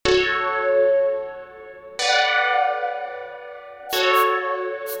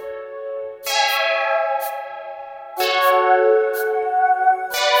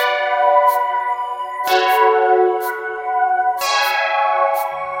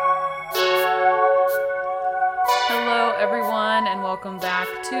everyone, and welcome back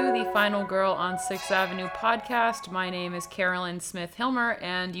to the Final Girl on 6th Avenue podcast. My name is Carolyn Smith-Hilmer,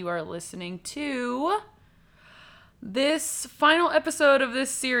 and you are listening to this final episode of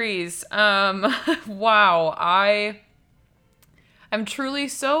this series. Wow, I am truly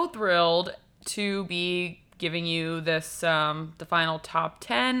so thrilled to be giving you this, the final top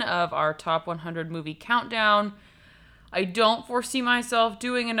 10 of our top 100 movie countdown. I don't foresee myself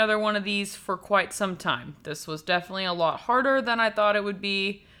doing another one of these for quite some time. This was definitely a lot harder than I thought it would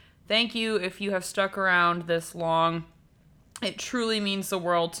be. Thank you if you have stuck around this long. It truly means the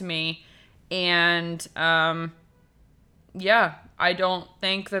world to me. And, yeah, I don't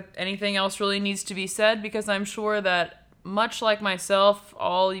think that anything else really needs to be said because I'm sure that, much like myself,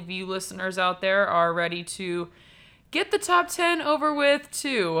 all of you listeners out there are ready to get the top 10 over with,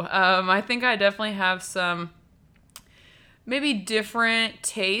 too. I think I definitely have some maybe different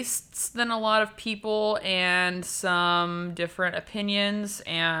tastes than a lot of people and some different opinions.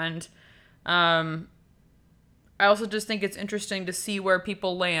 And I also just think it's interesting to see where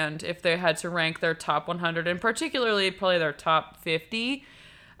people land if they had to rank their top 100 and particularly probably their top 50.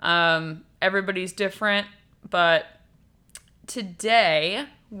 Everybody's different, but today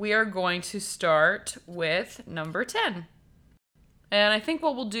we are going to start with number 10. And I think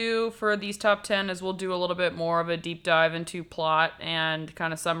what we'll do for these top 10 is we'll do a little bit more of a deep dive into plot and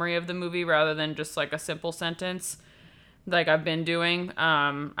kind of summary of the movie rather than just like a simple sentence like I've been doing.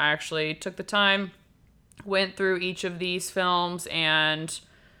 I actually took the time, went through each of these films and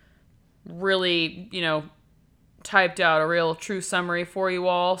really, typed out a real true summary for you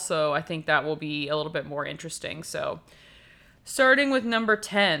all. So I think that will be a little bit more interesting. So starting with number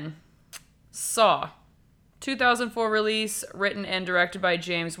 10, Saw. 2004 release, written and directed by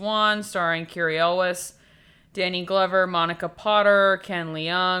James Wan, starring Cary Elwes, Danny Glover, Monica Potter, Ken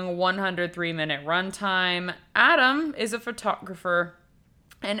Leung, 103-minute runtime. Adam is a photographer,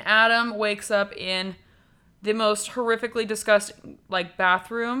 and Adam wakes up in the most horrifically disgusting,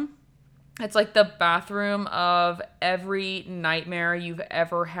 bathroom. It's like the bathroom of every nightmare you've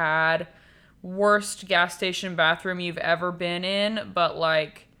ever had. Worst gas station bathroom you've ever been in, but,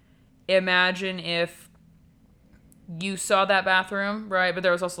 imagine if you saw that bathroom, right? But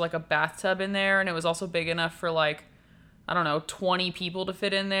there was also a bathtub in there, and it was also big enough for 20 people to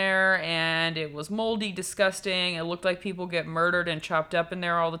fit in there, and it was moldy, disgusting. It looked like people get murdered and chopped up in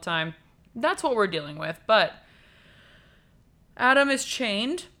there all the time. That's what we're dealing with. But Adam is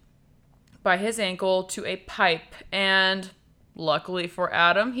chained by his ankle to a pipe, and luckily for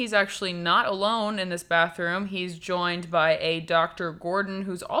Adam, he's actually not alone in this bathroom. He's joined by a Dr. Gordon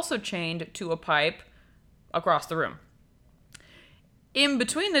who's also chained to a pipe across the room. In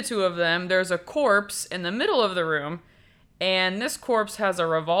between the two of them, there's a corpse in the middle of the room, and this corpse has a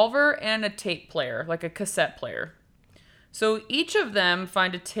revolver and a tape player, like a cassette player. So each of them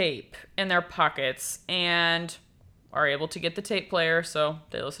find a tape in their pockets and are able to get the tape player, so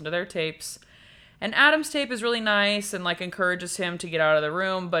they listen to their tapes. And Adam's tape is really nice and encourages him to get out of the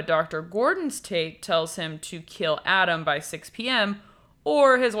room, but Dr. Gordon's tape tells him to kill Adam by 6 p.m.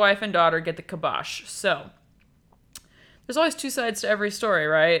 or his wife and daughter get the kibosh. So there's always two sides to every story,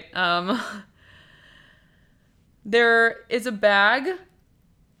 right? There is a bag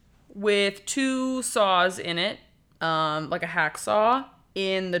with two saws in it, like a hacksaw,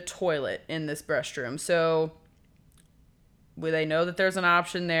 in the toilet in this restroom. So they know that there's an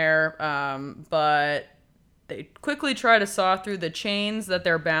option there, but they quickly try to saw through the chains that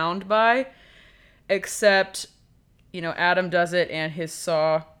they're bound by, except, Adam does it and his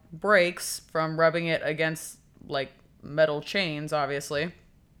saw breaks from rubbing it against, metal chains, obviously.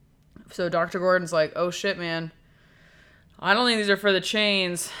 So Dr. Gordon's like, oh shit, man. I don't think these are for the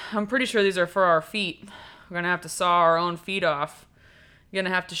chains. I'm pretty sure these are for our feet. We're going to have to saw our own feet off. You're going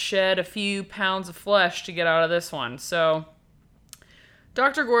to have to shed a few pounds of flesh to get out of this one. So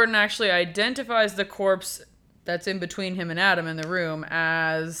Dr. Gordon actually identifies the corpse that's in between him and Adam in the room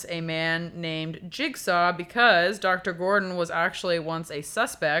as a man named Jigsaw because Dr. Gordon was actually once a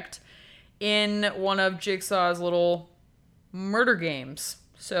suspect in one of Jigsaw's little murder games.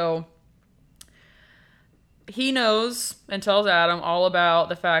 So he knows and tells Adam all about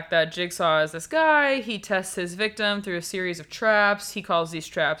the fact that Jigsaw is this guy. He tests his victim through a series of traps. He calls these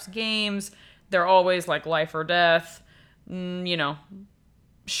traps games. They're always life or death.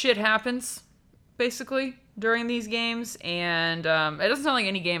 Shit happens, basically, during these games. And it doesn't sound like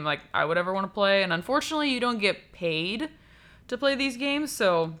any game I would ever want to play. And unfortunately, you don't get paid to play these games.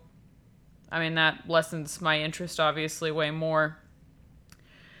 So that lessens my interest, obviously, way more.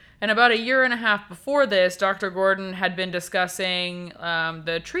 And about a year and a half before this, Dr. Gordon had been discussing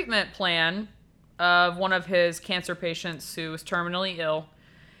the treatment plan of one of his cancer patients who was terminally ill.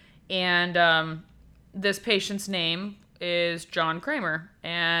 And this patient's name is John Kramer.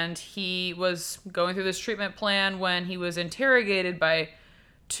 And he was going through this treatment plan when he was interrogated by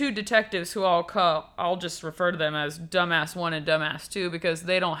two detectives who I'll just refer to them as Dumbass 1 and Dumbass 2 because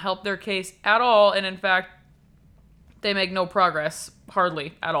they don't help their case at all. And in fact, they make no progress,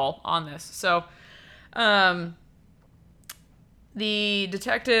 hardly at all, on this. So, the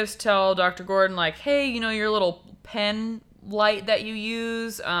detectives tell Dr. Gordon, like, hey, your little pen light that you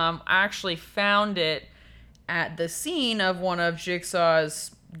use, I actually found it at the scene of one of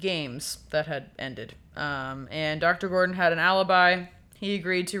Jigsaw's games that had ended. And Dr. Gordon had an alibi. He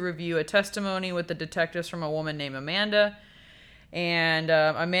agreed to review a testimony with the detectives from a woman named Amanda. And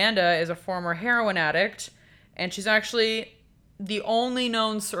Amanda is a former heroin addict, and she's actually the only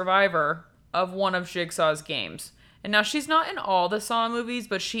known survivor of one of Jigsaw's games. And now she's not in all the Saw movies,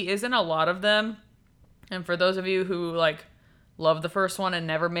 but she is in a lot of them. And for those of you who love the first one and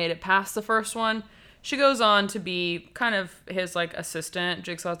never made it past the first one, she goes on to be kind of his assistant,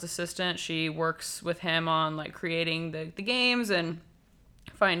 Jigsaw's assistant. She works with him on creating the games and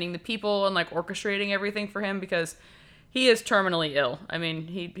finding the people and orchestrating everything for him because he is terminally ill. I mean,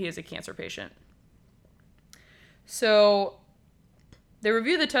 he is a cancer patient. So they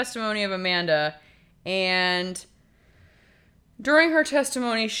review the testimony of Amanda, and during her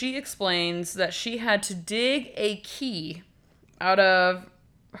testimony, she explains that she had to dig a key out of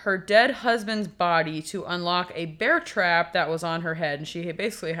her dead husband's body to unlock a bear trap that was on her head. And she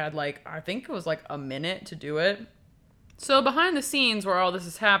basically had I think it was a minute to do it. So behind the scenes where all this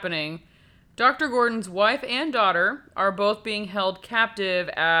is happening, Dr. Gordon's wife and daughter are both being held captive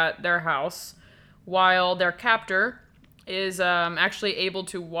at their house, while their captor is actually able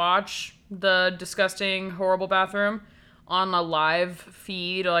to watch the disgusting, horrible bathroom on a live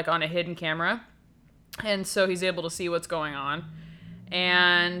feed, on a hidden camera. And so he's able to see what's going on.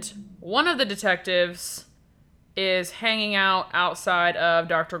 And one of the detectives is hanging out outside of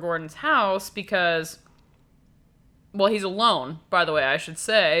Dr. Gordon's house because, well, he's alone, by the way, I should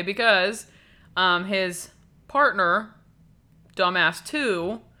say, because his partner, Dumbass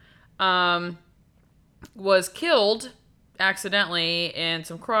 2, was killed accidentally in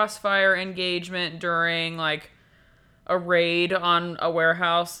some crossfire engagement during a raid on a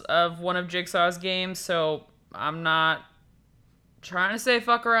warehouse of one of Jigsaw's games. So I'm not trying to say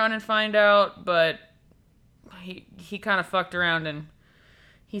fuck around and find out, but he kind of fucked around and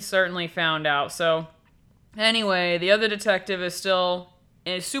he certainly found out. So anyway, the other detective is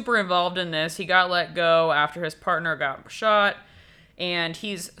super involved in this. He got let go after his partner got shot, and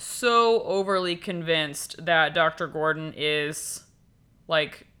he's so overly convinced that Dr. Gordon is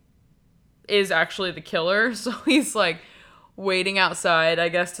actually the killer. So he's waiting outside, I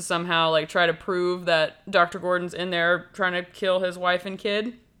guess, to somehow try to prove that Dr. Gordon's in there trying to kill his wife and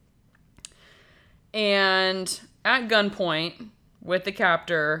kid. And at gunpoint with the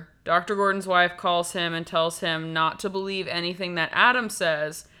captor, Dr. Gordon's wife calls him and tells him not to believe anything that Adam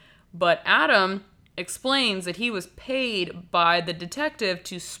says, but Adam explains that he was paid by the detective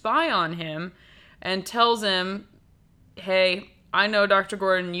to spy on him and tells him, hey, I know, Dr.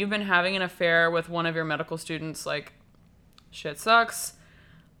 Gordon, you've been having an affair with one of your medical students. Shit sucks.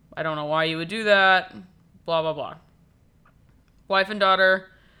 I don't know why you would do that. Blah, blah, blah. Wife and daughter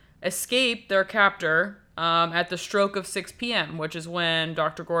escape their captor at the stroke of 6 p.m., which is when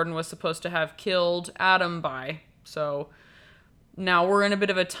Dr. Gordon was supposed to have killed Adam by. So now we're in a bit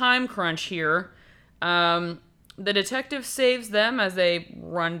of a time crunch here. The detective saves them as they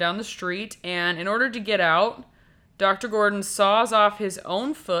run down the street, and in order to get out, Dr. Gordon saws off his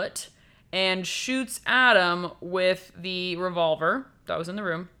own foot and shoots Adam with the revolver that was in the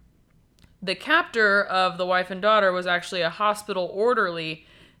room. The captor of the wife and daughter was actually a hospital orderly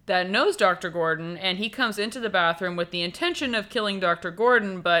that knows Dr. Gordon, and he comes into the bathroom with the intention of killing Dr.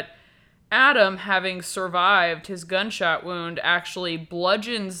 Gordon, but Adam, having survived his gunshot wound, actually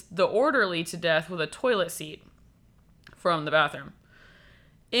bludgeons the orderly to death with a toilet seat from the bathroom.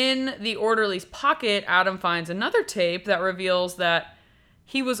 In the orderly's pocket, Adam finds another tape that reveals that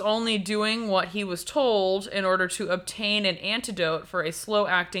he was only doing what he was told in order to obtain an antidote for a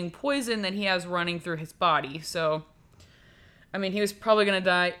slow-acting poison that he has running through his body. So, I mean, he was probably going to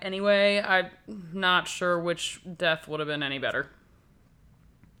die anyway. I'm not sure which death would have been any better.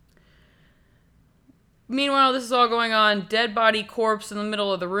 Meanwhile, this is all going on. Dead body corpse in the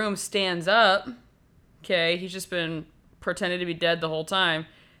middle of the room stands up. Okay, he's just been pretending to be dead the whole time.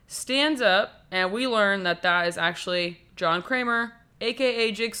 Stands up, and we learn that that is actually John Kramer,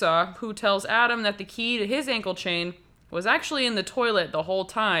 a.k.a. Jigsaw, who tells Adam that the key to his ankle chain was actually in the toilet the whole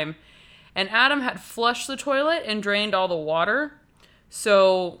time. And Adam had flushed the toilet and drained all the water.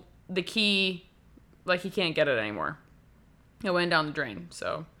 So the key, like, he can't get it anymore. It went down the drain.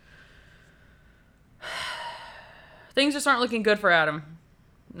 So things just aren't looking good for Adam.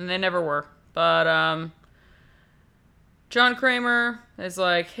 And they never were. But John Kramer is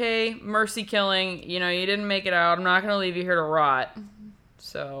like, hey, mercy killing. You didn't make it out. I'm not going to leave you here to rot.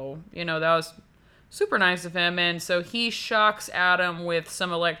 So, that was super nice of him. And so he shocks Adam with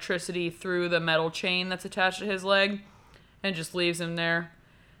some electricity through the metal chain that's attached to his leg and just leaves him there.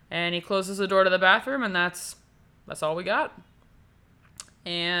 And he closes the door to the bathroom, and that's all we got.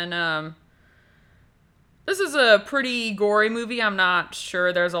 And this is a pretty gory movie. I'm not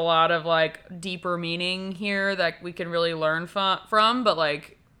sure there's a lot of, like, deeper meaning here that we can really learn from. But,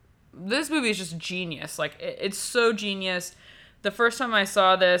 like, this movie is just genius. Like, it's so genius. The first time I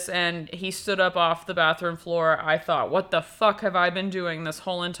saw this and he stood up off the bathroom floor, I thought, what the fuck have I been doing this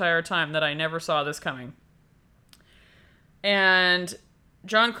whole entire time that I never saw this coming? And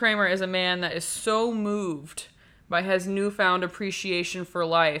John Kramer is a man that is so moved by his newfound appreciation for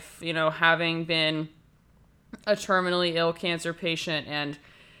life, having been a terminally ill cancer patient and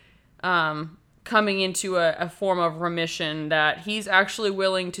coming into a form of remission, that he's actually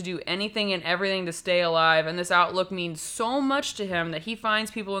willing to do anything and everything to stay alive. And this outlook means so much to him that he finds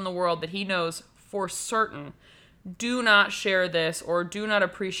people in the world that he knows for certain do not share this or do not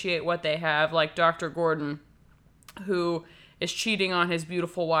appreciate what they have, like Dr. Gordon, who is cheating on his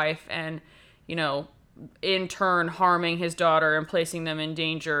beautiful wife and, in turn harming his daughter and placing them in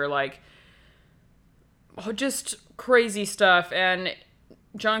danger. Like, just crazy stuff. And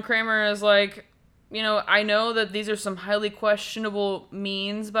John Kramer is like, I know that these are some highly questionable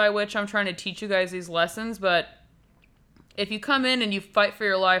means by which I'm trying to teach you guys these lessons, but if you come in and you fight for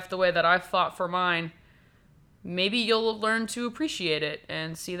your life the way that I've fought for mine, maybe you'll learn to appreciate it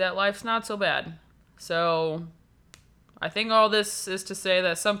and see that life's not so bad. So I think all this is to say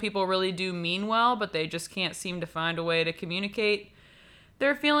that some people really do mean well, but they just can't seem to find a way to communicate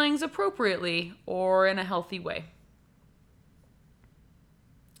their feelings appropriately or in a healthy way.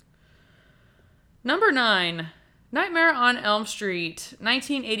 Number 9, Nightmare on Elm Street,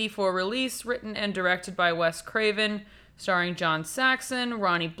 1984 release, written and directed by Wes Craven, starring John Saxon,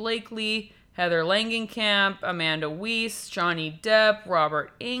 Ronnie Blakely, Heather Langenkamp, Amanda Weiss, Johnny Depp,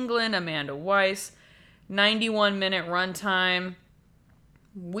 Robert Englund, Amanda Weiss, 91-minute runtime.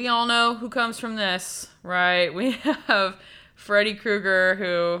 We all know who comes from this, right? We have Freddy Krueger,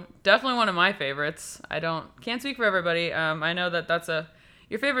 who definitely one of my favorites. Can't speak for everybody. I know that's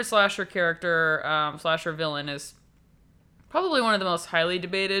your favorite slasher character, slasher villain is probably one of the most highly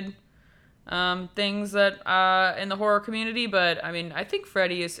debated things that in the horror community. But I mean, I think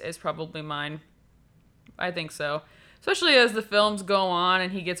Freddy is probably mine. I think so. Especially as the films go on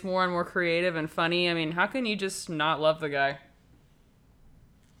and he gets more and more creative and funny. I mean, how can you just not love the guy?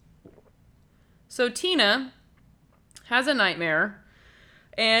 So Tina has a nightmare.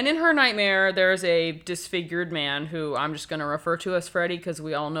 And in her nightmare, there's a disfigured man who I'm just going to refer to as Freddy because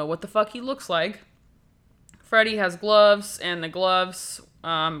we all know what the fuck he looks like. Freddy has gloves, and the gloves,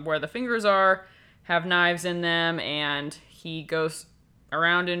 where the fingers are, have knives in them, and he goes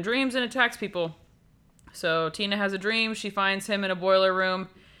around in dreams and attacks people. So Tina has a dream. She finds him in a boiler room.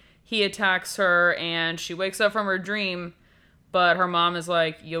 He attacks her, and she wakes up from her dream, but her mom is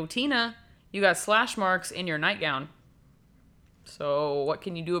like, yo, Tina, you got slash marks in your nightgown. So what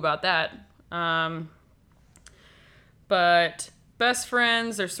can you do about that? But best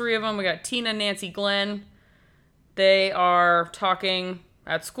friends, there's 3 of them. We got Tina, Nancy, Glenn. They are talking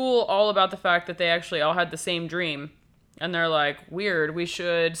at school all about the fact that they actually all had the same dream. And they're like, weird, we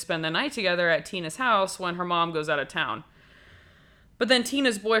should spend the night together at Tina's house when her mom goes out of town. But then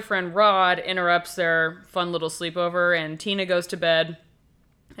Tina's boyfriend, Rod, interrupts their fun little sleepover, and Tina goes to bed.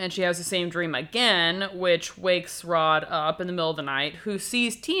 And she has the same dream again, which wakes Rod up in the middle of the night, who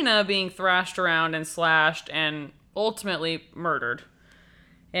sees Tina being thrashed around and slashed and ultimately murdered.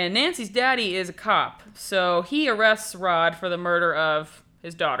 And Nancy's daddy is a cop, so he arrests Rod for the murder of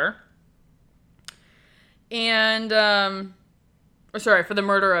his daughter. And, for the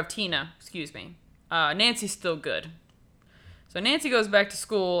murder of Tina, excuse me. Nancy's still good. So Nancy goes back to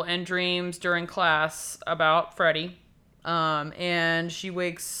school and dreams during class about Freddy. And she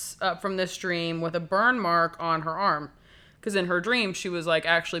wakes up from this dream with a burn mark on her arm. Because in her dream, she was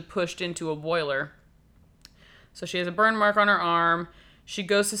actually pushed into a boiler. So she has a burn mark on her arm. She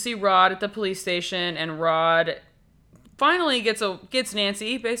goes to see Rod at the police station, and Rod finally gets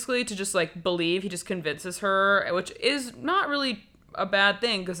Nancy basically to just believe. He just convinces her, which is not really a bad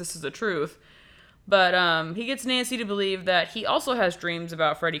thing because this is the truth. But he gets Nancy to believe that he also has dreams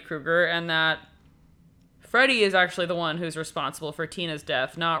about Freddy Krueger and that Freddy is actually the one who's responsible for Tina's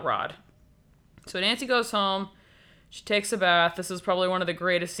death, not Rod. So Nancy goes home. She takes a bath. This is probably one of the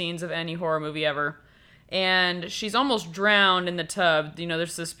greatest scenes of any horror movie ever. And she's almost drowned in the tub. You know,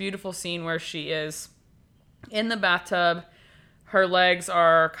 there's this beautiful scene where she is in the bathtub. Her legs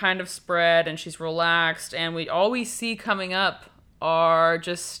are kind of spread and she's relaxed. And all we see coming up are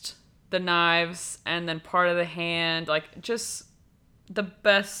just the knives and then part of the hand. Like, just the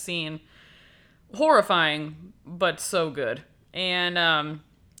best scene. Horrifying, but so good. And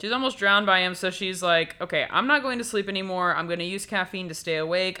she's almost drowned by him, so she's like, okay, I'm not going to sleep anymore. I'm going to use caffeine to stay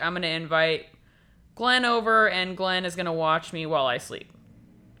awake. I'm going to invite Glenn over, and Glenn is going to watch me while I sleep.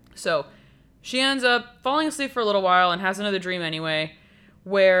 So she ends up falling asleep for a little while and has another dream anyway,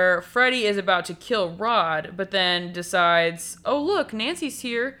 where Freddy is about to kill Rod, but then decides, oh, look, Nancy's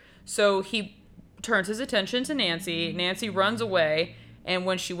here. So he turns his attention to Nancy. Nancy runs away, and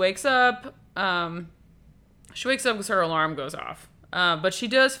when she wakes up because her alarm goes off. But she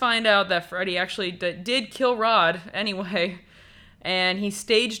does find out that Freddy actually did kill Rod anyway, and he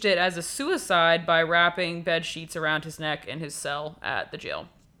staged it as a suicide by wrapping bed sheets around his neck in his cell at the jail.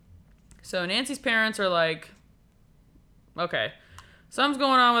 So Nancy's parents are like, okay, something's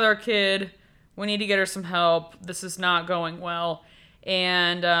going on with our kid. We need to get her some help. This is not going well.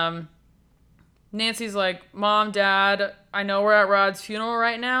 And Nancy's like, Mom, Dad, I know we're at Rod's funeral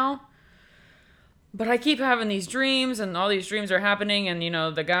right now, but I keep having these dreams, and all these dreams are happening, and, you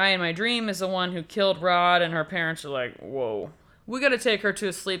know, the guy in my dream is the one who killed Rod, and her parents are like, whoa. We gotta take her to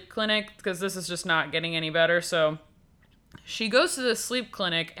a sleep clinic, because this is just not getting any better. So she goes to the sleep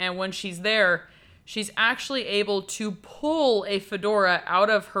clinic, and when she's there, she's actually able to pull a fedora out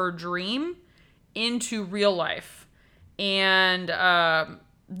of her dream into real life. And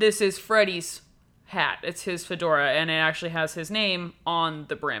this is Freddy's hat. It's his fedora, and it actually has his name on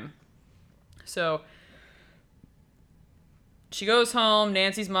the brim. So she goes home.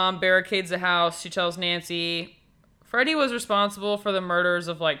 Nancy's mom barricades the house. She tells Nancy Freddy was responsible for the murders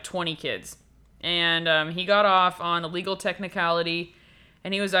of like 20 kids. And he got off on a legal technicality,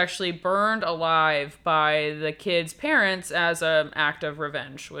 and he was actually burned alive by the kids' parents as an act of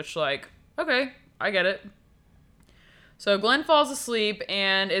revenge, which, like, okay, I get it. So Glenn falls asleep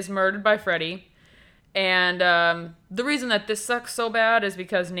and is murdered by Freddy. And the reason that this sucks so bad is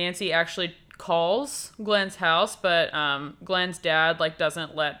because Nancy actually calls Glenn's house, but Glenn's dad like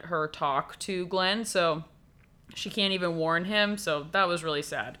doesn't let her talk to Glenn, so she can't even warn him. So that was really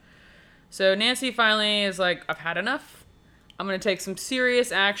sad. So Nancy finally is like, I've had enough. I'm gonna take some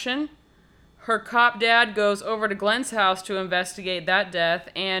serious action. Her cop dad goes over to Glenn's house to investigate that death,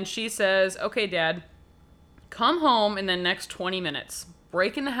 and she says, okay, Dad, come home in the next 20 minutes.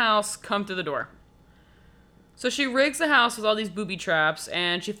 Break in the house, come through the door. So she rigs the house with all these booby traps,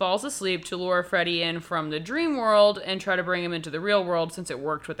 and she falls asleep to lure Freddy in from the dream world and try to bring him into the real world since it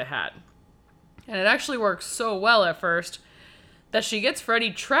worked with the hat. And it actually works so well at first that she gets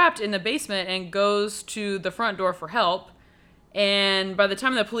Freddy trapped in the basement and goes to the front door for help. And by the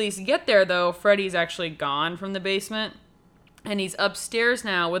time the police get there, though, Freddy's actually gone from the basement. And he's upstairs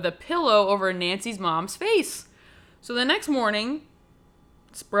now with a pillow over Nancy's mom's face. So the next morning,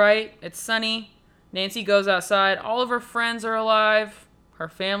 it's bright, it's sunny. Nancy goes outside. All of her friends are alive. Her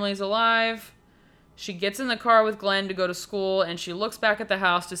family's alive. She gets in the car with Glenn to go to school, and she looks back at the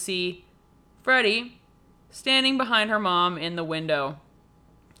house to see Freddy standing behind her mom in the window.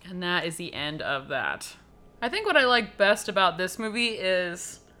 And that is the end of that. I think what I like best about this movie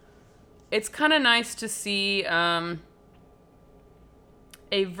is it's kind of nice to see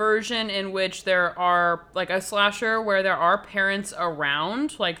a version in which there are, like, a slasher where there are parents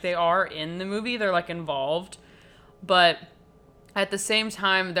around, like they are in the movie, they're like involved, but at the same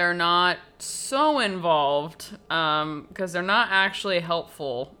time they're not so involved because they're not actually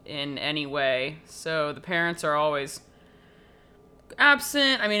helpful in any way. So the parents are always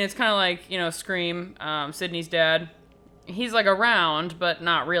absent. I mean, it's kind of like, you know, Scream, Sydney's dad. He's like around, but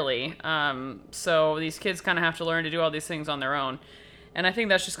not really. So these kids kind of have to learn to do all these things on their own. And I think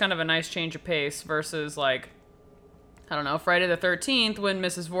that's just kind of a nice change of pace versus, like, I don't know, Friday the 13th when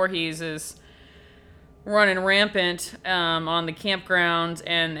Mrs. Voorhees is running rampant on the campground,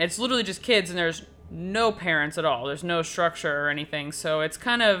 and it's literally just kids, and there's no parents at all. There's no structure or anything. So it's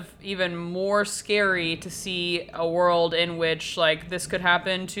kind of even more scary to see a world in which, like, this could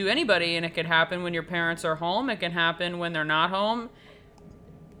happen to anybody, and it could happen when your parents are home. It can happen when they're not home.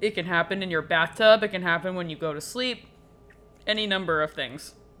 It can happen in your bathtub. It can happen when you go to sleep. Any number of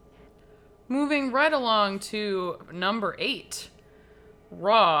things. Moving right along to number 8,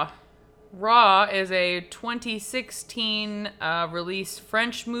 Raw, Raw is a 2016 released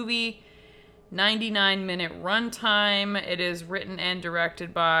French movie, 99-minute runtime. It is written and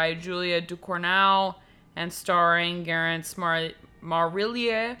directed by Julia Ducournau and starring Garance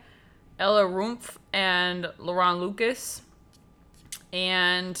Marillier, Ella Rumpf, and Laurent Lucas.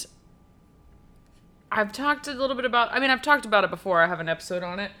 And I've talked a little bit about... I've talked about it before. I have an episode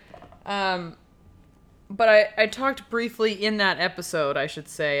on it. But I talked briefly in that episode, I should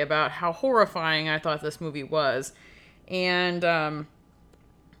say, about how horrifying I thought this movie was. And on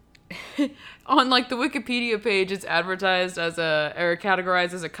like the Wikipedia page, it's advertised as or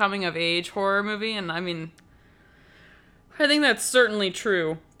categorized as a coming-of-age horror movie. And I think that's certainly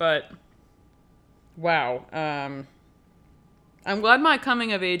true, but wow. I'm glad my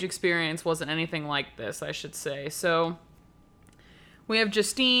coming-of-age experience wasn't anything like this, I should say. So we have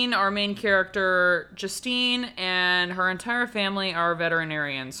Justine, our main character. Justine and her entire family are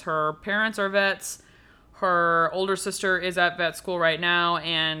veterinarians. Her parents are vets. Her older sister is at vet school right now,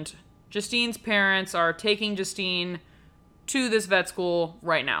 and Justine's parents are taking Justine to this vet school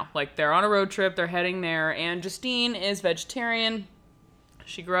right now. Like, they're on a road trip, they're heading there, and Justine is vegetarian.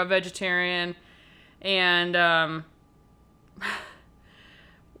 She grew up vegetarian, and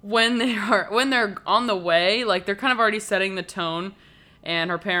when they're on the way, like, they're kind of already setting the tone,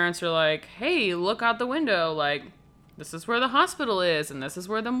 and her parents are like, hey, look out the window, like, this is where the hospital is, and this is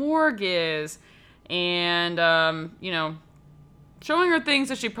where the morgue is, and showing her things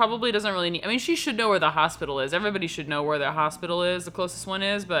that she probably doesn't really need. I mean, she should know where the hospital is. Everybody should know where the hospital is, the closest one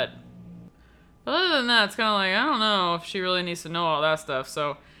is, but other than that, it's kind of like, I don't know if she really needs to know all that stuff.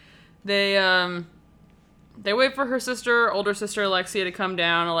 So they wait for her older sister Alexia, to come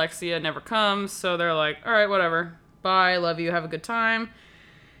down. Alexia never comes, so they're like, all right, whatever. Bye, love you, have a good time.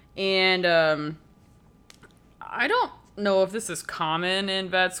 And I don't know if this is common in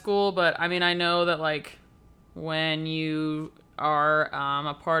vet school, but I know that, like, when you are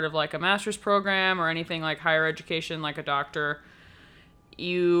a part of like a master's program or anything like higher education, like a doctor,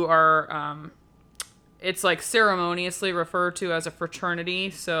 you are it's like ceremoniously referred to as a fraternity.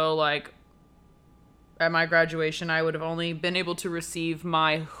 So like at my graduation, I would have only been able to receive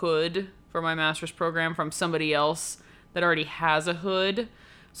my hood for my master's program from somebody else that already has a hood.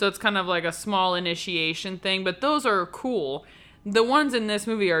 So it's kind of like a small initiation thing, but those are cool. The ones in this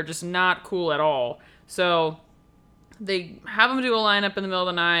movie are just not cool at all. So they have them do a lineup in the middle of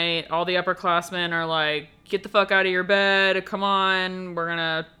the night. All the upperclassmen are like, get the fuck out of your bed. Come on. We're going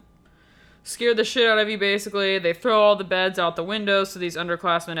to scare the shit out of you, basically. They throw all the beds out the window, so these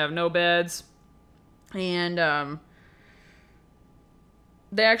underclassmen have no beds. And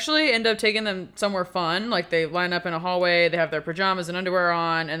they actually end up taking them somewhere fun. Like, they line up in a hallway. They have their pajamas and underwear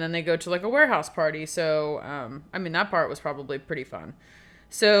on. And then they go to, like, a warehouse party. So, that part was probably pretty fun.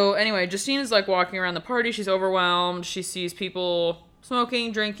 So anyway, Justine is like walking around the party. She's overwhelmed. She sees people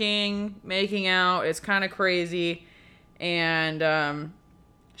smoking, drinking, making out. It's kind of crazy. And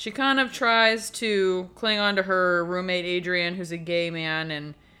she kind of tries to cling on to her roommate, Adrian, who's a gay man.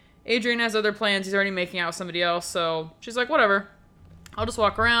 And Adrian has other plans. He's already making out with somebody else. So she's like, whatever. I'll just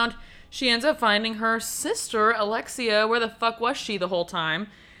walk around. She ends up finding her sister, Alexia. Where the fuck was she the whole time?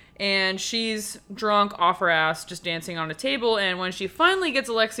 And she's drunk off her ass, just dancing on a table. And when she finally gets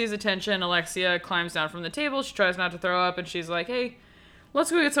Alexia's attention, Alexia climbs down from the table. She tries not to throw up, and she's like, hey,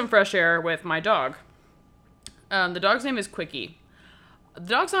 let's go get some fresh air with my dog. The dog's name is Quickie. The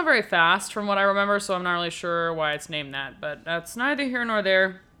dog's not very fast, from what I remember, so I'm not really sure why it's named that. But that's neither here nor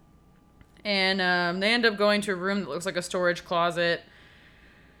there. And they end up going to a room that looks like a storage closet.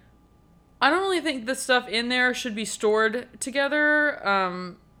 I don't really think the stuff in there should be stored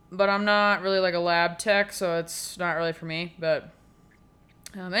together, but I'm not really like a lab tech, so it's not really for me. But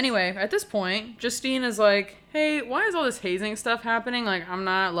anyway, at this point, Justine is like, hey, why is all this hazing stuff happening? Like, I'm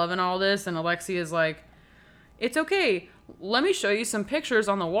not loving all this. And Alexia is like, it's okay. Let me show you some pictures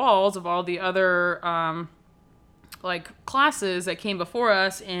on the walls of all the other classes that came before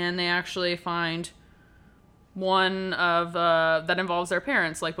us. And they actually find one of that involves their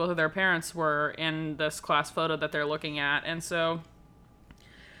parents. Like, both of their parents were in this class photo that they're looking at. And so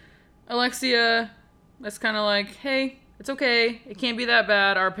Alexia is kind of like, hey, it's okay. It can't be that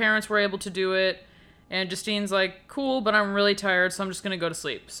bad. Our parents were able to do it. And Justine's like, cool, but I'm really tired, so I'm just going to go to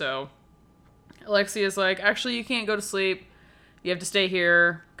sleep. So Alexia's like, actually, you can't go to sleep. You have to stay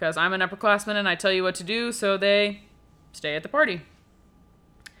here because I'm an upperclassman and I tell you what to do. So they stay at the party.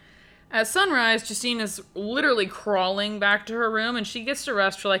 At sunrise, Justine is literally crawling back to her room, and she gets to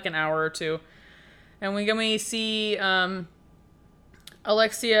rest for like an hour or two. And we see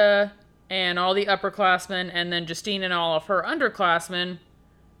Alexia and all the upperclassmen, and then Justine and all of her underclassmen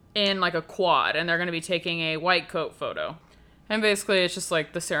in like a quad, and they're going to be taking a white coat photo. And basically it's just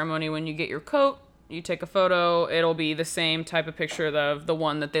like the ceremony when you get your coat, you take a photo, it'll be the same type of picture of the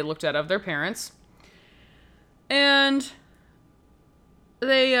one that they looked at of their parents. And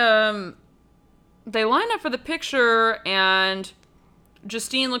they line up for the picture, and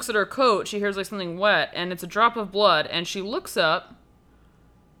Justine looks at her coat. She hears like something wet, and it's a drop of blood, and she looks up,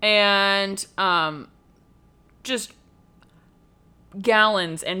 and just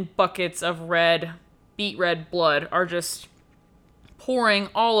gallons and buckets of beet red blood are just pouring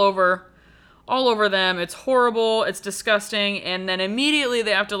all over them. It's horrible. It's disgusting. And then immediately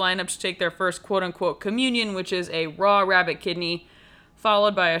they have to line up to take their first quote unquote communion, which is a raw rabbit kidney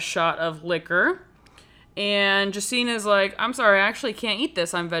followed by a shot of liquor. And Justine is like, I'm sorry, I actually can't eat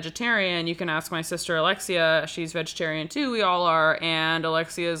this. I'm vegetarian. You can ask my sister Alexia. She's vegetarian too. We all are. And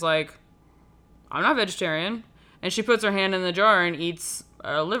Alexia is like, I'm not vegetarian. And she puts her hand in the jar and eats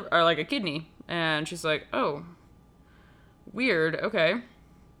a liver, or like a kidney. And she's like, oh, weird. Okay.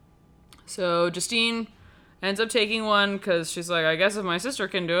 So Justine ends up taking one because she's like, I guess if my sister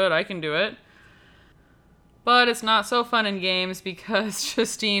can do it, I can do it. But it's not so fun in games because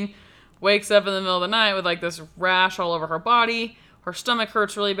Justine wakes up in the middle of the night with like this rash all over her body. Her stomach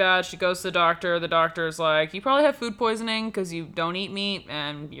hurts really bad. She goes to the doctor. The doctor's like, you probably have food poisoning because you don't eat meat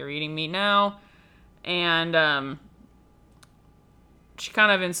and you're eating meat now. And she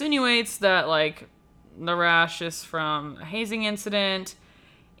kind of insinuates that like the rash is from a hazing incident.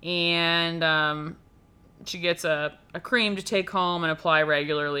 And she gets a cream to take home and apply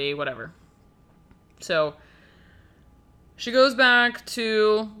regularly, whatever. So she goes back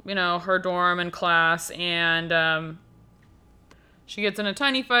to, her dorm and class, and she gets in a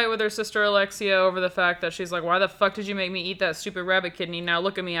tiny fight with her sister Alexia over the fact that she's like, why the fuck did you make me eat that stupid rabbit kidney? Now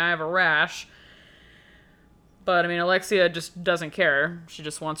look at me, I have a rash. But, Alexia just doesn't care. She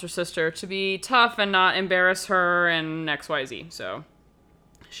just wants her sister to be tough and not embarrass her and XYZ, so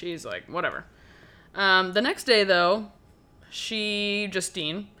she's like, whatever. The next day, though,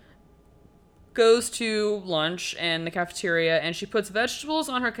 Justine, goes to lunch in the cafeteria, and she puts vegetables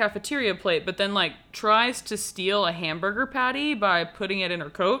on her cafeteria plate, but then, tries to steal a hamburger patty by putting it in her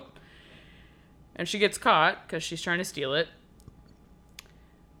coat. And she gets caught, because she's trying to steal it.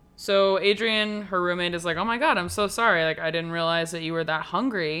 So Adrian, her roommate, is like, oh my god, I'm so sorry. I didn't realize that you were that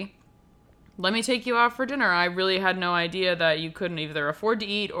hungry. Let me take you out for dinner. I really had no idea that you couldn't either afford to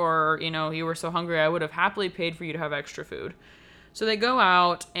eat or, you were so hungry. I would have happily paid for you to have extra food. So they go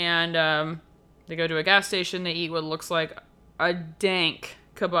out and they go to a gas station. They eat what looks like a dank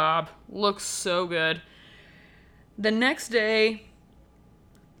kebab. Looks so good. The next day,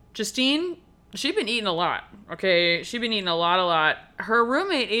 Justine, she'd been eating a lot, okay? She'd been eating a lot. Her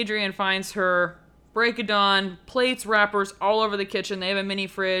roommate, Adrian, finds her break of dawn, plates, wrappers all over the kitchen. They have a mini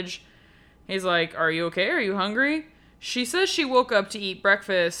fridge. He's like, are you okay? Are you hungry? She says she woke up to eat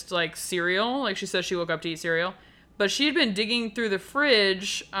breakfast, cereal. She says she woke up to eat cereal. But she'd been digging through the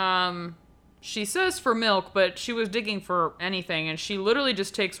fridge, she says for milk, but she was digging for anything. And she literally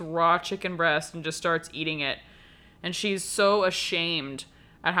just takes raw chicken breast and just starts eating it. And she's so ashamed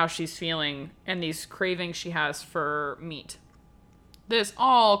at how she's feeling and these cravings she has for meat. This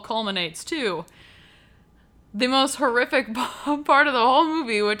all culminates to the most horrific part of the whole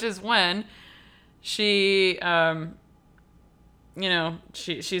movie, which is when she,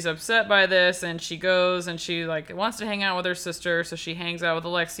 she's upset by this, and she goes and she wants to hang out with her sister, so she hangs out with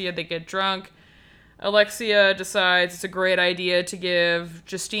Alexia. They get drunk. Alexia decides it's a great idea to give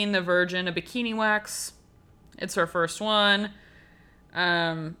Justine the Virgin a bikini wax. It's her first one.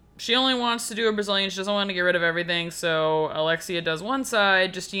 She only wants to do a Brazilian. She doesn't want to get rid of everything. So Alexia does one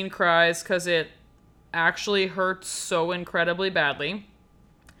side. Justine cries because it actually hurts so incredibly badly.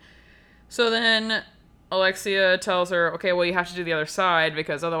 So then Alexia tells her, okay, well, you have to do the other side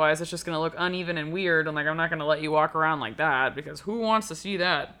because otherwise it's just going to look uneven and weird. And I'm not going to let you walk around like that because who wants to see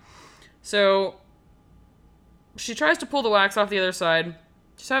that? So she tries to pull the wax off the other side.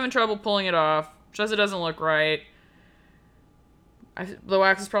 She's having trouble pulling it off. Says it doesn't look right. The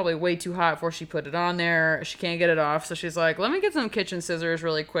wax is probably way too hot before she put it on there. She can't get it off, so she's like, let me get some kitchen scissors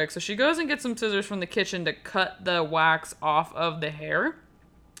really quick. So she goes and gets some scissors from the kitchen to cut the wax off of the hair.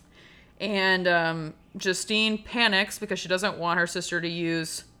 And Justine panics because she doesn't want her sister to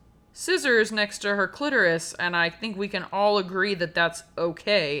use scissors next to her clitoris, and I think we can all agree that that's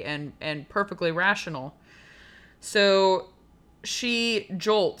okay and perfectly rational. So she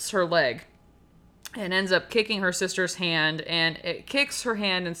jolts her leg and ends up kicking her sister's hand, and it kicks her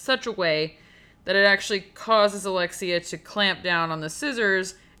hand in such a way that it actually causes Alexia to clamp down on the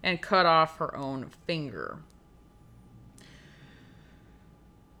scissors and cut off her own finger.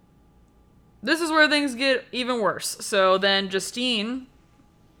 this is where things get even worse. So then Justine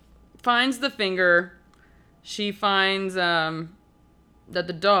finds the finger. She finds that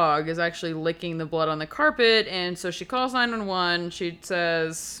the dog is actually licking the blood on the carpet, and so she calls 911. She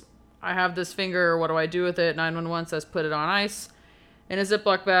says, I have this finger, what do I do with it? 911 says, put it on ice in a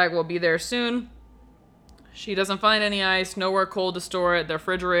Ziploc bag, we'll be there soon. She doesn't find any ice, nowhere cold to store it. The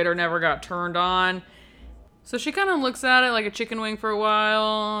refrigerator never got turned on. So she kind of looks at it like a chicken wing for a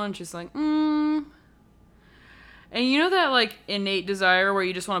while, and she's like, And you know that, like, innate desire where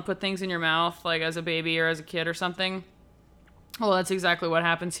you just want to put things in your mouth, like, as a baby or as a kid or something? Well, that's exactly what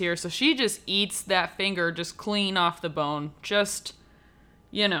happens here. So she just eats that finger just clean off the bone. Just,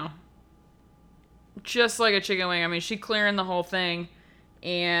 just like a chicken wing. I mean, she clearing the whole thing,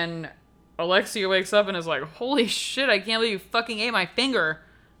 and Alexia wakes up and is like, holy shit, I can't believe you fucking ate my finger.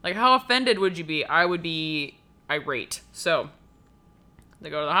 Like, how offended would you be? I would be irate. So, they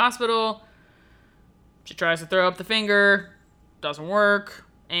go to the hospital. She tries to throw up the finger. Doesn't work.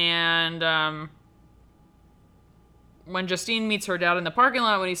 And, when Justine meets her dad in the parking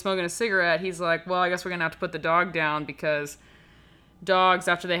lot when he's smoking a cigarette, he's like, well, I guess we're going to have to put the dog down because dogs,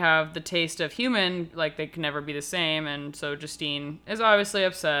 after they have the taste of human, like, they can never be the same. And so Justine is obviously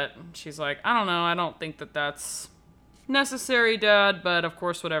upset. She's like, I don't know. I don't think that that's necessary, Dad, but of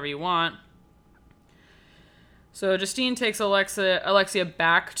course, whatever you want. So Justine takes Alexia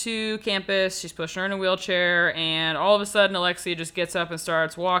back to campus. She's pushing her in a wheelchair, and all of a sudden, Alexia just gets up and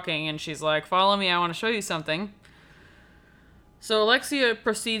starts walking, and she's like, follow me, I want to show you something. So Alexia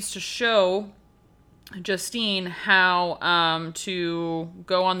proceeds to show Justine how to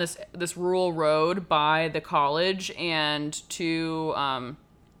go on this rural road by the college and to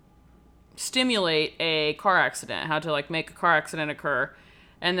stimulate a car accident, how to, like, make a car accident occur.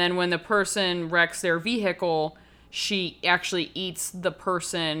 And then when the person wrecks their vehicle, she actually eats the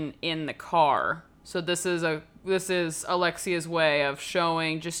person in the car. So this is Alexia's way of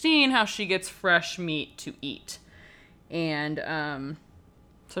showing Justine how she gets fresh meat to eat. And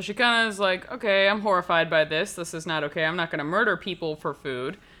so she kind of is like, okay, I'm horrified by this. This is not okay. I'm not going to murder people for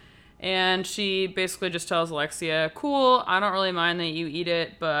food. And she basically just tells Alexia, cool, I don't really mind that you eat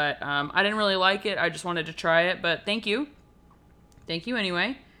it, but I didn't really like it. I just wanted to try it, but thank you. Thank you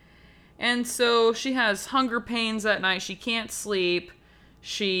anyway. And so she has hunger pains that night. She can't sleep.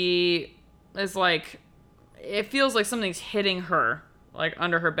 She is like, it feels like something's hitting her, like,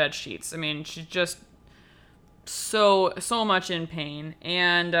 under her bed sheets. I mean, she's just so much in pain.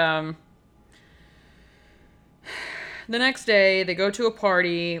 And the next day, they go to a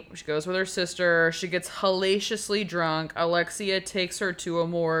party. She goes with her sister. She gets hellaciously drunk. Alexia takes her to a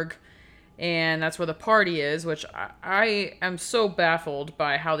morgue, and that's where the party is, which I am so baffled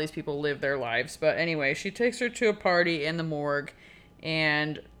by how these people live their lives. But anyway, she takes her to a party in the morgue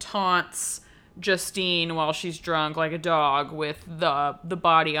and taunts Justine while she's drunk like a dog with the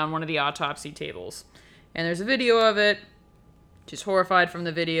body on one of the autopsy tables. And there's a video of it. She's horrified from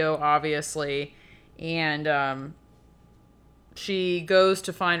the video, obviously. And she goes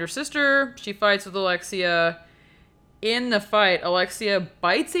to find her sister. She fights with Alexia. In the fight, Alexia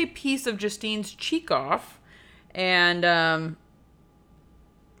bites a piece of Justine's cheek off. And,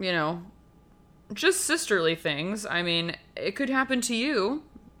 just sisterly things. I mean, it could happen to you.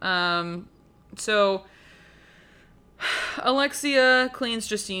 So Alexia cleans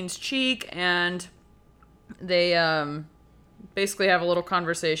Justine's cheek, and they basically have a little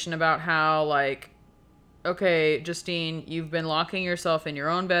conversation about how, like, okay, Justine, you've been locking yourself in your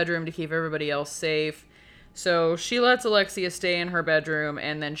own bedroom to keep everybody else safe. So she lets Alexia stay in her bedroom,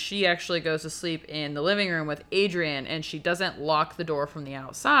 and then she actually goes to sleep in the living room with Adrian, and she doesn't lock the door from the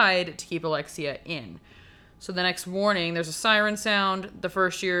outside to keep Alexia in. So the next morning, there's a siren sound. The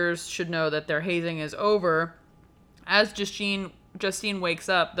first years should know that their hazing is over. As Justine wakes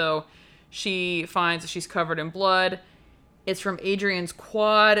up, though, she finds that she's covered in blood. It's from Adrian's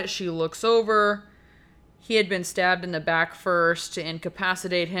quad. She looks over. He had been stabbed in the back first to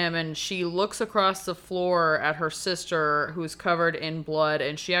incapacitate him, and she looks across the floor at her sister, who's covered in blood,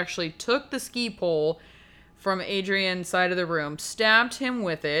 and she actually took the ski pole from Adrian's side of the room, stabbed him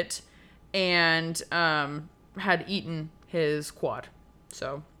with it, and had eaten his quad.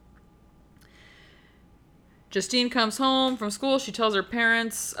 So Justine comes home from school. She tells her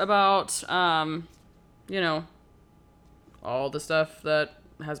parents about, all the stuff that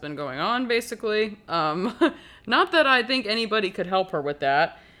has been going on, basically. Not that I think anybody could help her with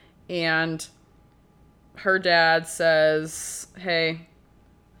that. And her dad says, hey,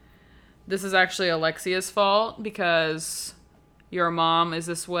 this is actually Alexia's fault because your mom is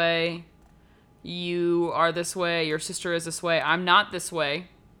this way. You are this way. Your sister is this way. I'm not this way.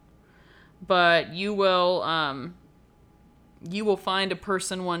 but you will find a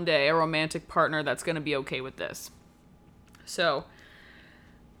person one day, a romantic partner that's going to be okay with this. So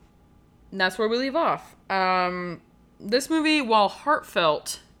that's where we leave off. This movie, while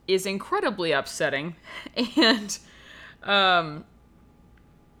heartfelt, is incredibly upsetting, and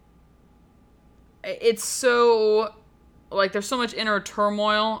it's so, like, there's so much inner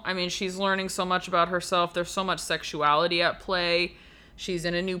turmoil. I mean, she's learning so much about herself. There's so much sexuality at play. She's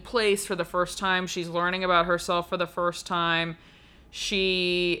in a new place for the first time. She's learning about herself for the first time.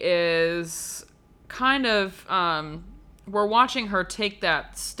 She is kind of, we're watching her take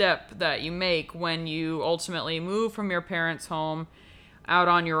that step that you make when you ultimately move from your parents' home out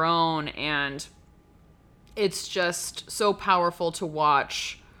on your own, and it's just so powerful to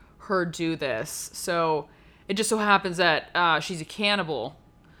watch her do this. So it just so happens that she's a cannibal,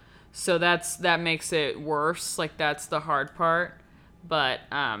 so that makes it worse. Like, that's the hard part. But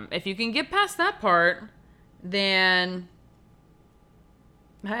if you can get past that part, then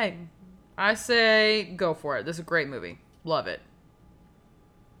hey, I say go for it. This is a great movie. Love it.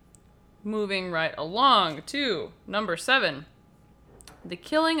 Moving right along to number 7, The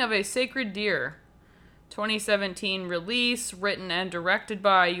Killing of a Sacred Deer. 2017 release, written and directed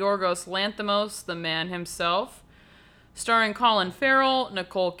by Yorgos Lanthimos, the man himself. Starring Colin Farrell,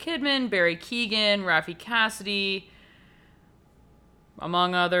 Nicole Kidman, Barry Keoghan, Raffi Cassidy,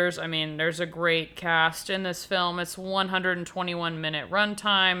 among others. I mean, there's a great cast in this film. It's 121-minute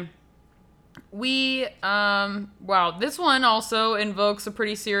runtime. Wow, this one also invokes a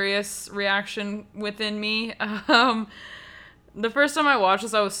pretty serious reaction within me. The first time I watched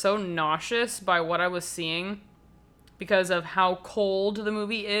this, I was so nauseous by what I was seeing because of how cold the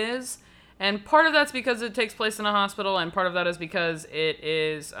movie is. And part of that's because it takes place in a hospital, and part of that is because it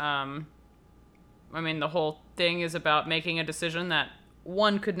is, the whole thing is about making a decision that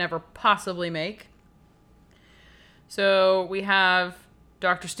one could never possibly make. So we have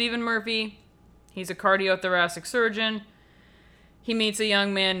Dr. Stephen Murphy. He's a cardiothoracic surgeon. He meets a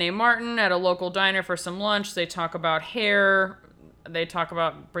young man named Martin at a local diner for some lunch. They talk about hair. They talk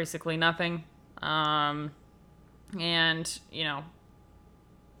about basically nothing. And,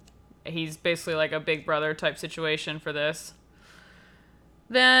 he's basically like a big brother type situation for this.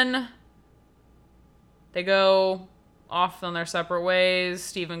 Then they go off on their separate ways.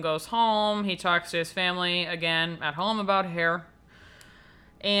 Stephen goes home. He talks to his family again at home about hair.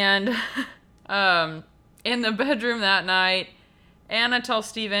 And in the bedroom that night, Anna tells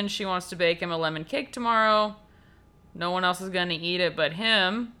Stephen she wants to bake him a lemon cake tomorrow. No one else is going to eat it but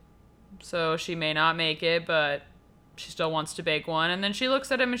him. So she may not make it, but she still wants to bake one. And then she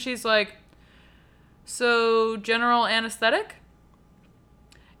looks at him and she's like, "So, general anesthetic?"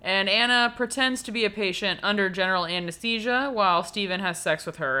 And Anna pretends to be a patient under general anesthesia while Stephen has sex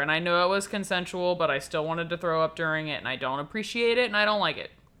with her. And I know it was consensual, but I still wanted to throw up during it, and I don't appreciate it, and I don't like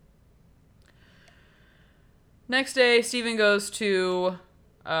it. Next day, Stephen goes to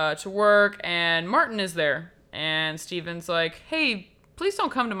work, and Martin is there. And Stephen's like, "Hey, please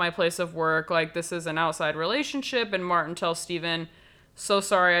don't come to my place of work. Like, this is an outside relationship." And Martin tells Stephen, "So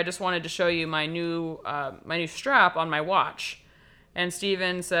sorry, I just wanted to show you my new strap on my watch." And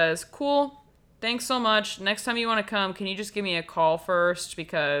Stephen says, "Cool, thanks so much. Next time you want to come, can you just give me a call first?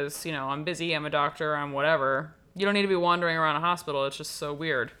 Because, I'm busy, I'm a doctor, I'm whatever. You don't need to be wandering around a hospital. It's just so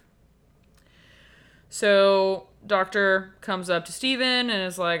weird." So, doctor comes up to Stephen and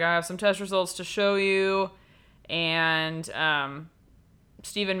is like, "I have some test results to show you." And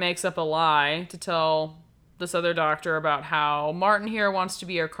Stephen makes up a lie to tell this other doctor about how Martin here wants to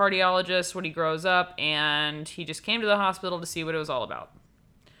be a cardiologist when he grows up, and he just came to the hospital to see what it was all about.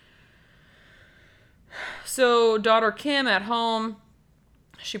 So daughter Kim at home,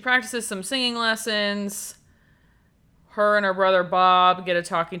 she practices some singing lessons. Her and her brother Bob get a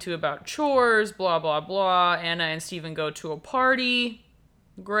talking to about chores, blah, blah, blah. Anna and Stephen go to a party.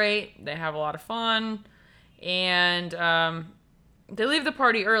 Great. They have a lot of fun. And they leave the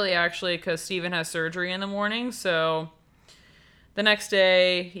party early, actually, because Stephen has surgery in the morning. So the next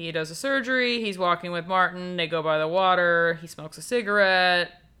day, he does a surgery. He's walking with Martin. They go by the water. He smokes a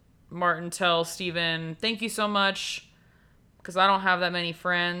cigarette. Martin tells Stephen, "Thank you so much, because I don't have that many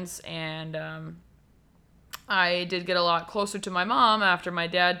friends. And I did get a lot closer to my mom after my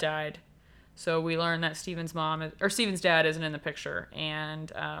dad died." So we learn that Stephen's dad isn't in the picture.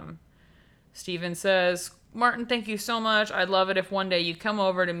 And Stephen says, "Martin, thank you so much. I'd love it if one day you come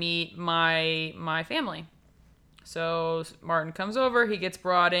over to meet my family." So Martin comes over. He gets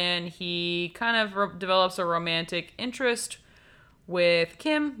brought in. He kind of develops a romantic interest with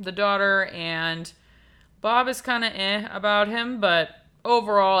Kim, the daughter, and Bob is kind of about him, but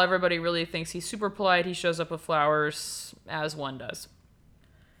overall, everybody really thinks he's super polite. He shows up with flowers, as one does.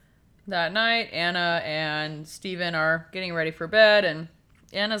 That night, Anna and Steven are getting ready for bed, and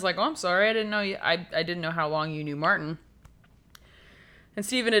Anna's like, "Oh, I'm sorry, I didn't know you. I didn't know how long you knew Martin." And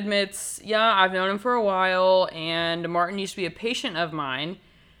Steven admits, "Yeah, I've known him for a while, and Martin used to be a patient of mine."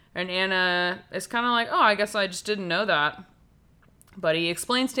 And Anna is kind of like, "Oh, I guess I just didn't know that." But he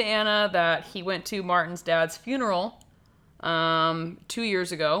explains to Anna that he went to Martin's dad's funeral 2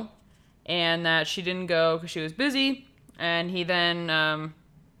 years ago, and that she didn't go because she was busy. And he then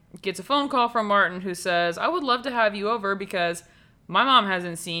gets a phone call from Martin, who says, "I would love to have you over because my mom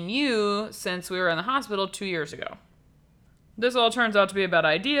hasn't seen you since we were in the hospital 2 years ago." This all turns out to be a bad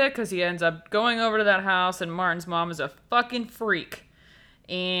idea because he ends up going over to that house, and Martin's mom is a fucking freak.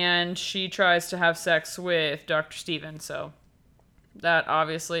 And she tries to have sex with Dr. Steven, so that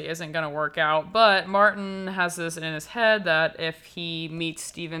obviously isn't going to work out. But Martin has this in his head that if he meets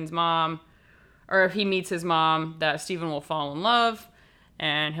Steven's mom, or if he meets his mom, that Steven will fall in love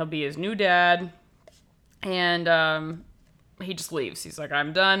and he'll be his new dad. And he just leaves. He's like,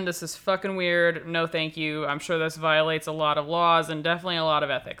 "I'm done. This is fucking weird. No, thank you. I'm sure this violates a lot of laws and definitely a lot of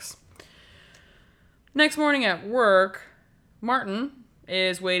ethics." Next morning at work, Martin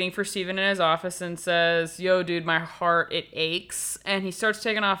is waiting for Steven in his office and says, "Yo, dude, my heart, it aches." And he starts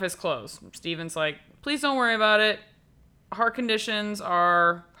taking off his clothes. Steven's like, "Please don't worry about it. Heart conditions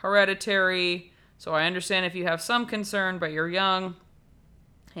are hereditary, so I understand if you have some concern, but you're young."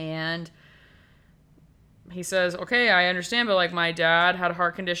 And he says, "Okay, I understand, but like my dad had a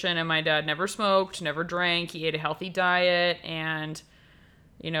heart condition and my dad never smoked, never drank. He ate a healthy diet, and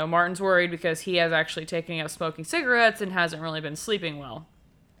Martin's worried because he has actually taken up smoking cigarettes and hasn't really been sleeping well."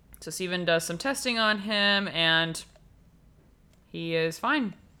 So Steven does some testing on him, and he is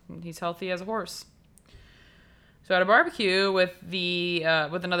fine. He's healthy as a horse. So at a barbecue with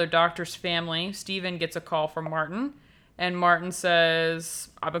another doctor's family, Steven gets a call from Martin, and Martin says,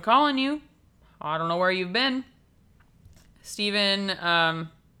 "I've been calling you. I don't know where you've been." Steven,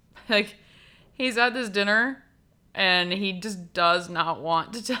 he's at this dinner, and he just does not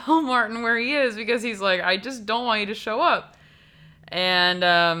want to tell Martin where he is because he's like, "I just don't want you to show up." And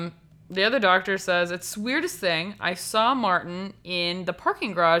the other doctor says, "It's the weirdest thing. I saw Martin in the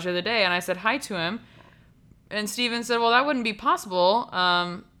parking garage the other day, and I said hi to him." And Steven said, "Well, that wouldn't be possible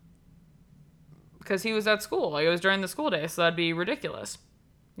because he was at school. Like, it was during the school day, so that'd be ridiculous."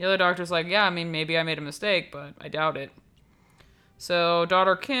 The other doctor's like, "Yeah, I mean, maybe I made a mistake, but I doubt it." So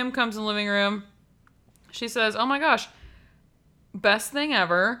daughter Kim comes in the living room. She says, "Oh my gosh, best thing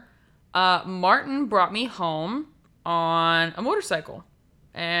ever. Martin brought me home on a motorcycle."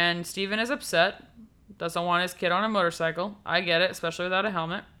 And Steven is upset. Doesn't want his kid on a motorcycle. I get it, especially without a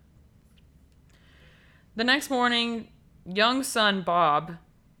helmet. The next morning, young son Bob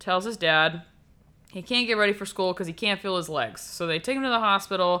tells his dad he can't get ready for school because he can't feel his legs. So they take him to the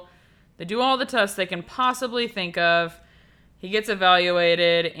hospital. They do all the tests they can possibly think of. He gets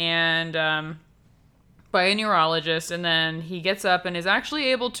evaluated and by a neurologist, and then he gets up and is actually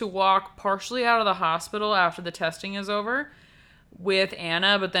able to walk partially out of the hospital after the testing is over with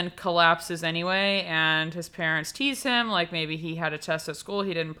Anna, but then collapses anyway, and his parents tease him like maybe he had a test at school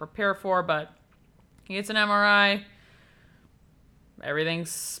he didn't prepare for, but he gets an MRI.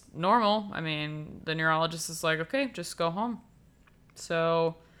 Everything's normal. I mean, the neurologist is like, "Okay, just go home."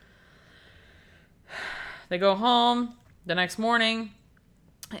 So they go home. The next morning,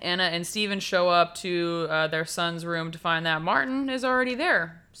 Anna and Steven show up to their son's room to find that Martin is already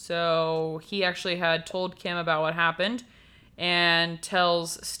there. So he actually had told Kim about what happened and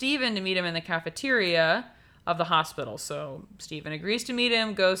tells Steven to meet him in the cafeteria of the hospital. So Steven agrees to meet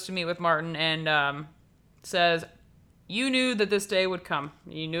him, goes to meet with Martin, and says, "You knew that this day would come.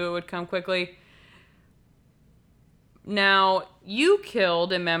 You knew it would come quickly. Now, you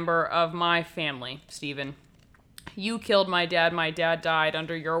killed a member of my family, Steven. You killed my dad. My dad died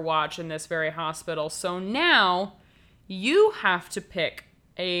under your watch in this very hospital. So now you have to pick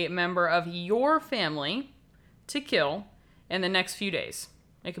a member of your family to kill in the next few days.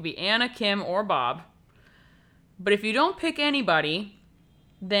 It could be Anna, Kim, or Bob. But if you don't pick anybody,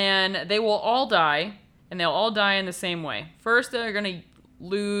 then they will all die, and they'll all die in the same way. First, they're going to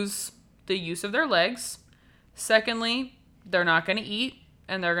lose the use of their legs. Secondly, they're not going to eat,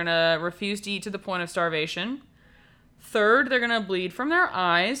 and they're going to refuse to eat to the point of starvation. Third, they're going to bleed from their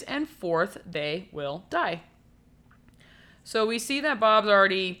eyes. And fourth, they will die." So we see that Bob's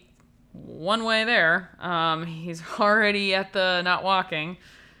already one way there. He's already at the not walking.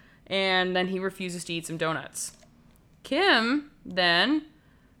 And then he refuses to eat some donuts. Kim then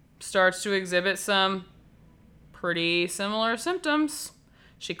starts to exhibit some pretty similar symptoms.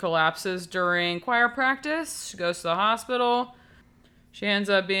 She collapses during choir practice. She goes to the hospital. She ends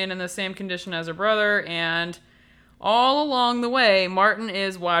up being in the same condition as her brother, and all along the way, Martin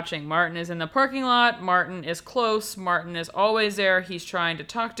is watching. Martin is in the parking lot. Martin is close. Martin is always there. He's trying to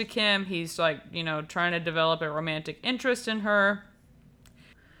talk to Kim. He's trying to develop a romantic interest in her.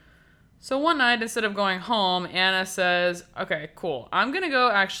 So one night, instead of going home, Anna says, okay, cool. I'm going to go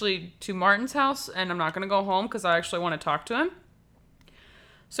actually to Martin's house, and I'm not going to go home because I actually want to talk to him.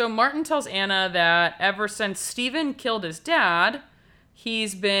 So Martin tells Anna that ever since Steven killed his dad,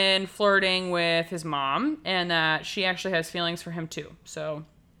 he's been flirting with his mom, and that she actually has feelings for him too. So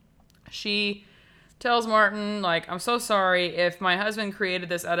she tells Martin, I'm so sorry. If my husband created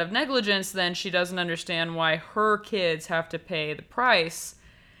this out of negligence, then she doesn't understand why her kids have to pay the price.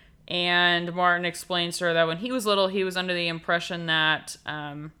 And Martin explains to her that when he was little, he was under the impression that,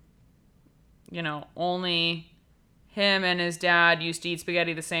 only him and his dad used to eat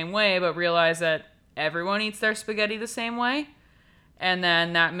spaghetti the same way, but realized that everyone eats their spaghetti the same way. And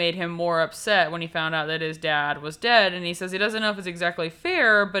then that made him more upset when he found out that his dad was dead. And he says he doesn't know if it's exactly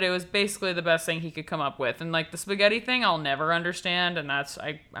fair, but it was basically the best thing he could come up with. And the spaghetti thing, I'll never understand. And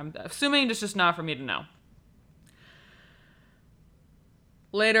I'm assuming it's just not for me to know.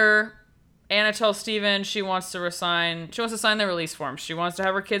 Later, Anna tells Steven she wants to sign the release form. She wants to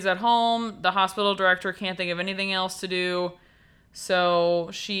have her kids at home. The hospital director can't think of anything else to do. So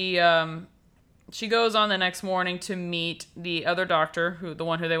she goes on the next morning to meet the other doctor, the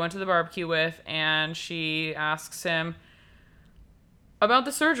one who they went to the barbecue with, and she asks him about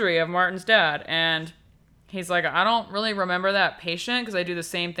the surgery of Martin's dad. And he's like, I don't really remember that patient because I do the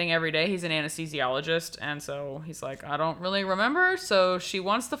same thing every day. He's an anesthesiologist. And so he's like, I don't really remember. So she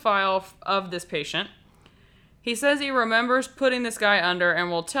wants the file of this patient. He says he remembers putting this guy under and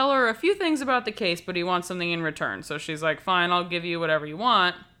will tell her a few things about the case, but he wants something in return. So she's like, fine, I'll give you whatever you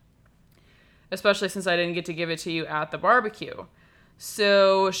want, especially since I didn't get to give it to you at the barbecue.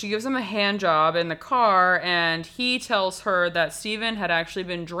 So she gives him a hand job in the car, and he tells her that Steven had actually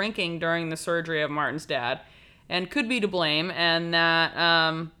been drinking during the surgery of Martin's dad and could be to blame, and that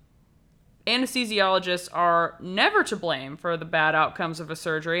anesthesiologists are never to blame for the bad outcomes of a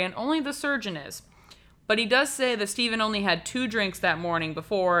surgery, and only the surgeon is. But he does say that Steven only had 2 drinks that morning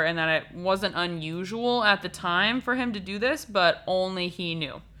before, and that it wasn't unusual at the time for him to do this, but only he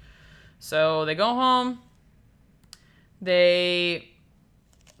knew. So they go home. They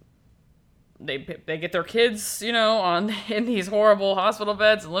get their kids, in these horrible hospital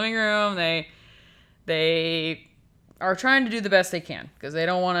beds, living room. They are trying to do the best they can because they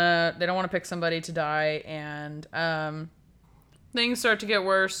don't want to pick somebody to die, and things start to get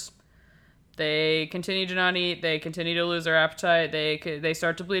worse. They continue to not eat. They continue to lose their appetite. They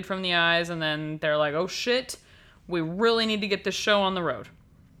start to bleed from the eyes, and then they're like, "Oh shit, we really need to get this show on the road."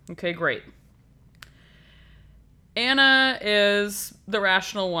 Okay, great. Anna is the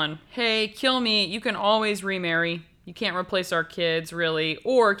rational one. Hey, kill me. You can always remarry. You can't replace our kids, really.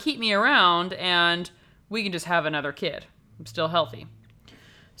 Or keep me around and we can just have another kid. I'm still healthy.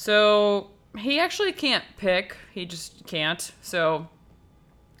 So he actually can't pick. He just can't. So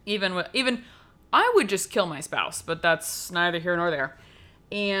even I would just kill my spouse, but that's neither here nor there.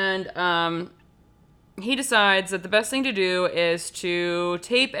 And he decides that the best thing to do is to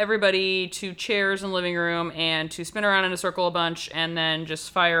tape everybody to chairs in the living room and to spin around in a circle a bunch and then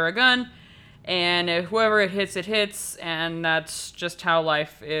just fire a gun. And if whoever it hits, and that's just how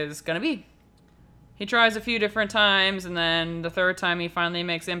life is going to be. He tries a few different times, and then the third time he finally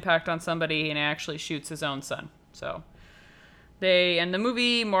makes impact on somebody and actually shoots his own son. So in the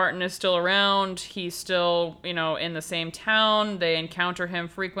movie, Martin is still around. He's still, in the same town. They encounter him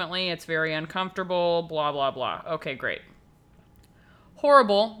frequently. It's very uncomfortable, blah, blah, blah. Okay, great.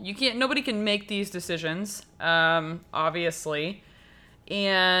 Horrible. Nobody can make these decisions, obviously.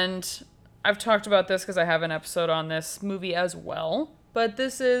 And I've talked about this because I have an episode on this movie as well. But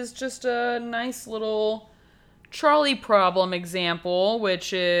this is just a nice little trolley problem example,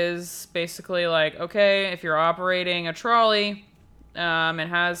 which is basically okay, if you're operating a trolley, it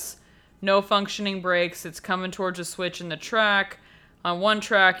has no functioning brakes. It's coming towards a switch in the track. On one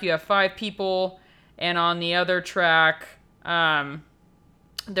track, you have 5 people, and on the other track,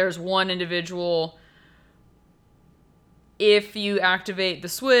 there's one individual. If you activate the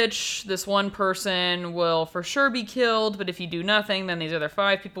switch, this one person will for sure be killed, but if you do nothing, then these other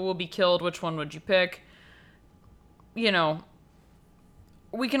 5 people will be killed. Which one would you pick?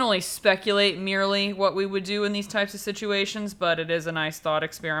 We can only speculate merely what we would do in these types of situations, but it is a nice thought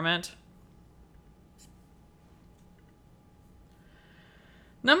experiment.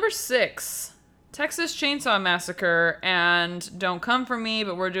 Number 6. Texas Chainsaw Massacre, and don't come for me,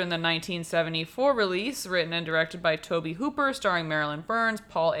 but we're doing the 1974 release, written and directed by Tobe Hooper, starring Marilyn Burns,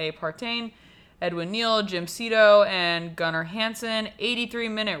 Paul A. Partain, Edwin Neal, Jim Cito, and Gunnar Hansen.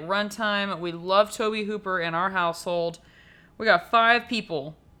 83-minute runtime. We love Tobe Hooper in our household. We got 5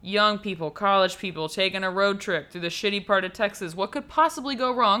 people, young people, college people, taking a road trip through the shitty part of Texas. What could possibly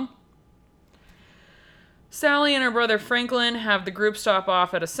go wrong? Sally and her brother Franklin have the group stop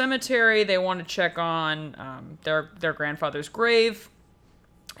off at a cemetery. They want to check on their grandfather's grave.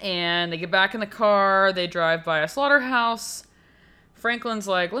 And they get back in the car. They drive by a slaughterhouse. Franklin's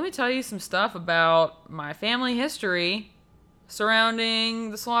like, let me tell you some stuff about my family history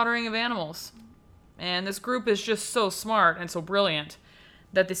surrounding the slaughtering of animals. And this group is just so smart and so brilliant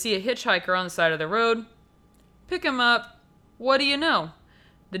that they see a hitchhiker on the side of the road, pick him up. What do you know?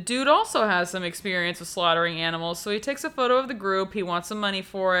 The dude also has some experience with slaughtering animals, so he takes a photo of the group. He wants some money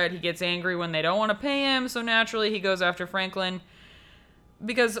for it. He gets angry when they don't want to pay him, so naturally he goes after Franklin.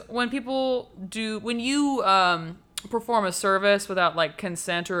 Because when you perform a service without like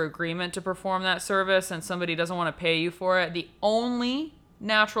consent or agreement to perform that service and somebody doesn't want to pay you for it, the only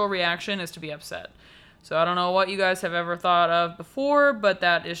natural reaction is to be upset. So I don't know what you guys have ever thought of before, but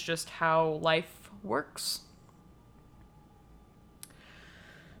that is just how life works.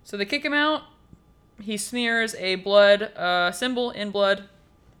 So they kick him out. He smears a blood symbol in blood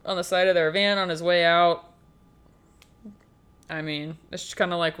on the side of their van on his way out. I mean, it's just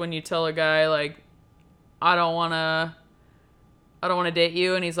kind of like when you tell a guy, like, I don't want to date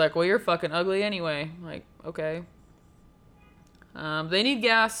you, and he's like, well, you're fucking ugly anyway. Like, okay. They need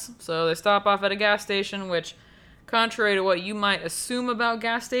gas, so they stop off at a gas station, which, contrary to what you might assume about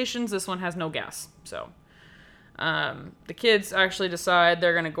gas stations, this one has no gas. So the kids actually decide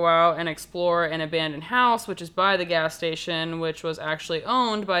they're going to go out and explore an abandoned house, which is by the gas station, which was actually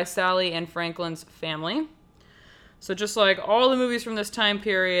owned by Sally and Franklin's family. So just like all the movies from this time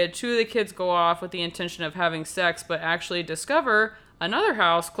period, 2 of the kids go off with the intention of having sex, but actually discover another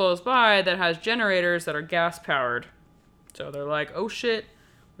house close by that has generators that are gas-powered. So they're like, oh shit,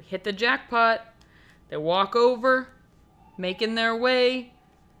 we hit the jackpot. They walk over, making their way.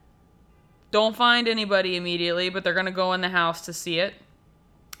 Don't find anybody immediately, but they're going to go in the house to see it.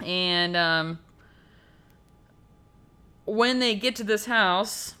 And when they get to this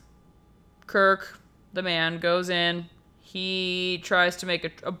house, Kirk, the man, goes in. He tries to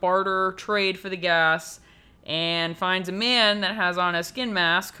make a barter trade for the gas and finds a man that has on a skin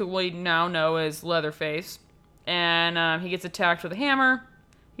mask, who we now know as Leatherface. And he gets attacked with a hammer.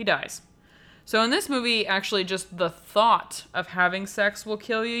 He dies. So in this movie, actually, just the thought of having sex will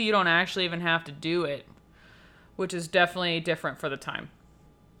kill you. You don't actually even have to do it, which is definitely different for the time.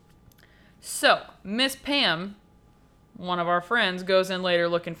 So Miss Pam, one of our friends, goes in later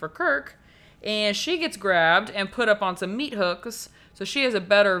looking for Kirk, and she gets grabbed and put up on some meat hooks, so she has a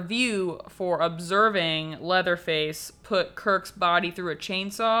better view for observing Leatherface put Kirk's body through a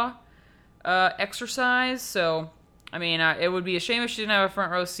chainsaw exercise. So, I mean, it would be a shame if she didn't have a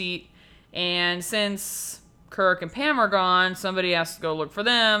front row seat. And since Kirk and Pam are gone, somebody has to go look for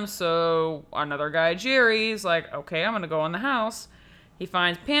them. So another guy, Jerry's like, okay, I'm going to go in the house. He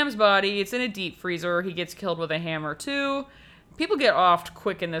finds Pam's body. It's in a deep freezer. He gets killed with a hammer, too. People get offed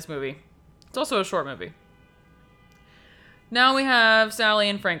quick in this movie. It's also a short movie. Now we have Sally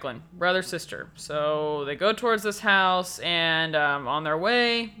and Franklin, brother-sister. So they go towards this house, and on their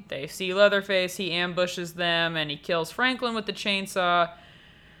way, they see Leatherface. He ambushes them, and he kills Franklin with the chainsaw.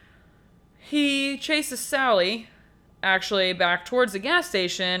 He chases Sally, actually, back towards the gas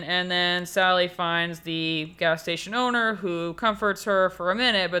station, and then Sally finds the gas station owner, who comforts her for a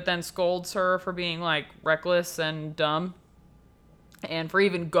minute, but then scolds her for being, like, reckless and dumb, and for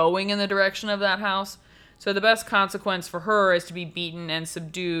even going in the direction of that house. So the best consequence for her is to be beaten and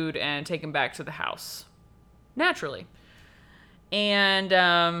subdued and taken back to the house. Naturally. And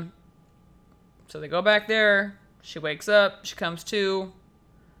so they go back there. She wakes up. She comes to.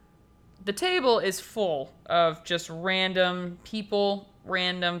 The table is full of just random people,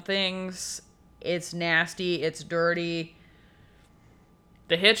 random things. It's nasty. It's dirty.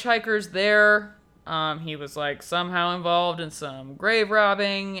 The hitchhiker's there. He was like somehow involved in some grave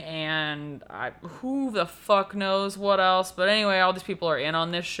robbing, and who the fuck knows what else. But anyway, all these people are in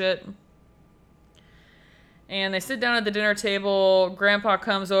on this shit. And they sit down at the dinner table. Grandpa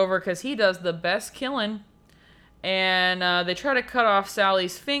comes over because he does the best killing. And they try to cut off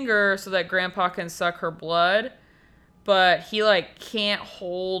Sally's finger so that Grandpa can suck her blood. But he, like, can't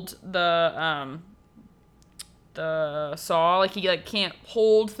hold the saw. Like, he, like, can't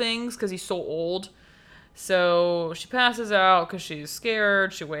hold things because he's so old. So she passes out because she's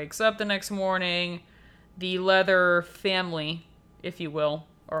scared. She wakes up the next morning. The Leather family, if you will,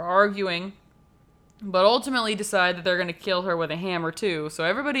 are arguing, but ultimately decide that they're going to kill her with a hammer too. So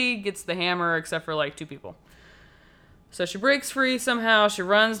everybody gets the hammer except for like 2 people. So she breaks free somehow. She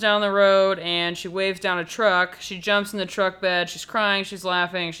runs down the road and she waves down a truck. She jumps in the truck bed. She's crying. She's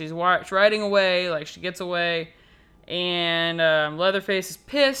laughing. She's riding away. Like, she gets away. And Leatherface is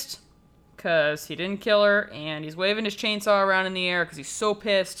pissed because he didn't kill her. And he's waving his chainsaw around in the air because he's so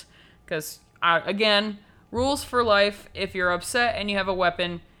pissed. Because, again, rules for life. If you're upset and you have a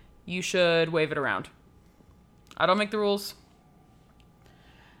weapon, you should wave it around. I don't make the rules.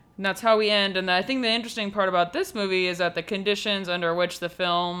 And that's how we end. And I think the interesting part about this movie is that the conditions under which the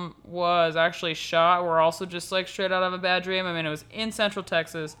film was actually shot were also just like straight out of a bad dream. I mean, it was in Central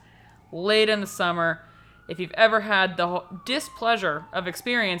Texas, late in the summer. If you've ever had the displeasure of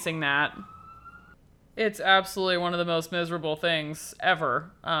experiencing that, it's absolutely one of the most miserable things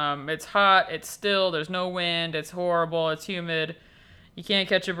ever. It's hot, it's still, there's no wind, it's horrible, it's humid. You can't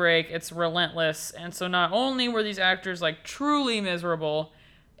catch a break, it's relentless. And so not only were these actors like truly miserable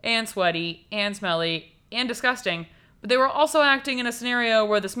and sweaty, and smelly, and disgusting, but they were also acting in a scenario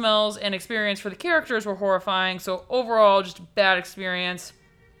where the smells and experience for the characters were horrifying, so overall, just a bad experience.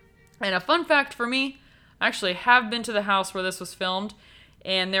 And a fun fact for me, I actually have been to the house where this was filmed,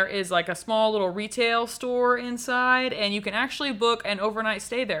 and there is like a small little retail store inside, and you can actually book an overnight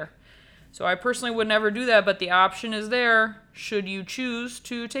stay there. So I personally would never do that, but the option is there, should you choose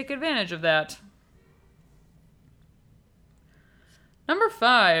to take advantage of that. Number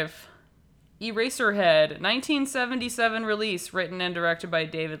 5, Eraserhead, 1977 release, written and directed by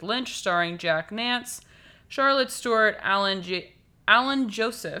David Lynch, starring Jack Nance, Charlotte Stewart, Alan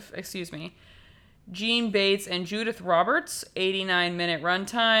Joseph, Gene Bates, and Judith Roberts, 89-minute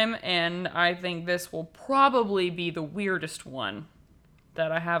runtime, and I think this will probably be the weirdest one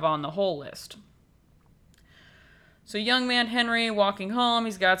that I have on the whole list. So young man Henry walking home,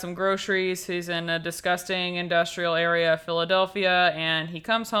 he's got some groceries, he's in a disgusting industrial area of Philadelphia, and he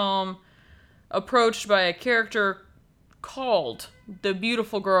comes home approached by a character called the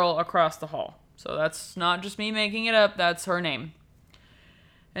beautiful girl across the hall. So that's not just me making it up, that's her name.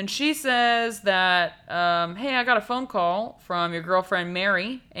 And she says that, hey, I got a phone call from your girlfriend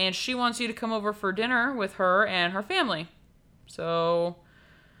Mary, and she wants you to come over for dinner with her and her family. So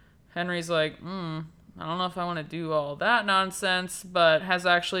Henry's like, I don't know if I want to do all that nonsense, but has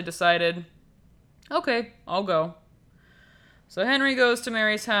actually decided, okay, I'll go. So Henry goes to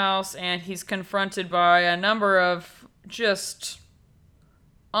Mary's house, and he's confronted by a number of just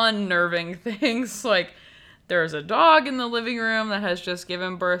unnerving things. Like, there's a dog in the living room that has just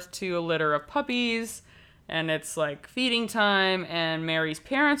given birth to a litter of puppies, and it's like feeding time, and Mary's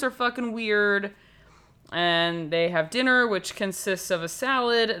parents are fucking weird. And they have dinner, which consists of a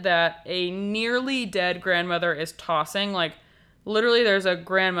salad that a nearly dead grandmother is tossing. Like, literally, there's a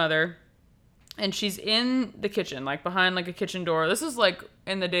grandmother, and she's in the kitchen, like, behind, like, a kitchen door. This is, like,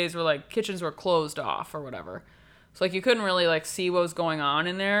 in the days where, like, kitchens were closed off or whatever. So, like, you couldn't really, like, see what was going on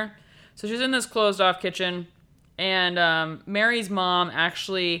in there. So she's in this closed-off kitchen, and Mary's mom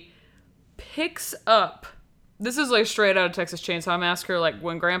actually picks up... This is, like, straight out of Texas Chainsaw Massacre, like,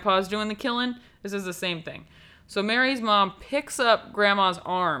 when Grandpa's doing the killing. This is the same thing. So Mary's mom picks up Grandma's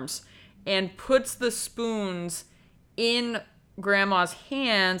arms and puts the spoons in Grandma's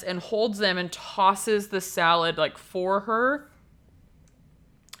hands and holds them and tosses the salad, like, for her.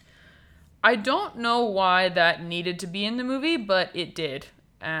 I don't know why that needed to be in the movie, but it did.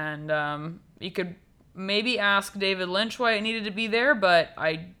 And you could maybe ask David Lynch why it needed to be there, but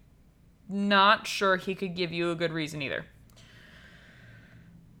I'm not sure he could give you a good reason either.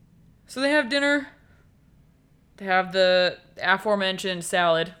 So they have dinner, they have the aforementioned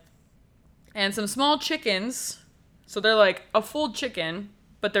salad, and some small chickens. So they're like a full chicken,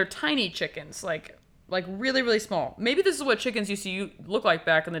 but they're tiny chickens, like really, really small. Maybe this is what chickens used to look like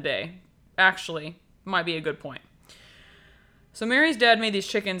back in the day. Actually, might be a good point. So Mary's dad made these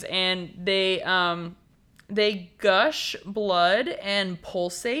chickens, and they gush blood and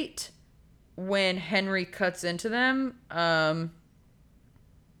pulsate when Henry cuts into them.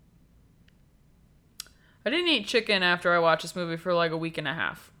 I didn't eat chicken after I watched this movie for like a week and a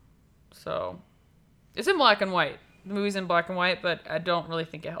half. So, it's in black and white. The movie's in black and white, but I don't really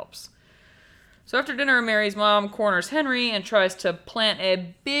think it helps. So after dinner, Mary's mom corners Henry and tries to plant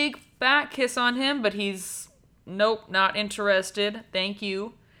a big fat kiss on him, but he's, nope, not interested. Thank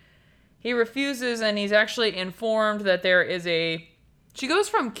you. He refuses, and he's actually informed that there is she goes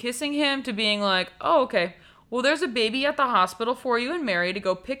from kissing him to being like, oh, okay, well, there's a baby at the hospital for you and Mary to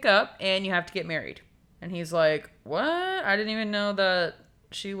go pick up, and you have to get married. And he's like, what? I didn't even know that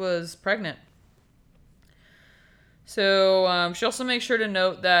she was pregnant. So she also makes sure to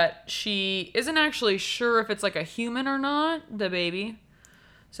note that she isn't actually sure if it's like a human or not, the baby.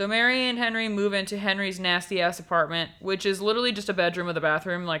 So Mary and Henry move into Henry's nasty ass apartment, which is literally just a bedroom with a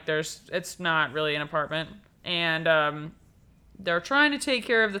bathroom. Like it's not really an apartment. And they're trying to take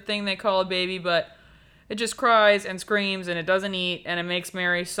care of the thing they call a baby, but it just cries and screams and it doesn't eat, and it makes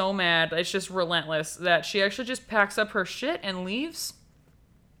Mary so mad. It's just relentless that she actually just packs up her shit and leaves.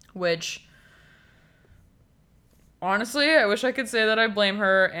 Which, honestly, I wish I could say that I blame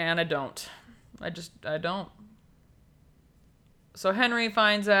her, and I don't. I don't. So Henry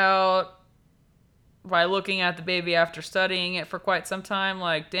finds out by looking at the baby after studying it for quite some time,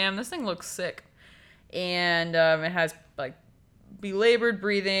 like, damn, this thing looks sick. And it has, like, belabored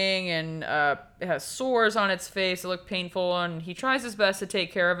breathing, and it has sores on its face that look painful, and he tries his best to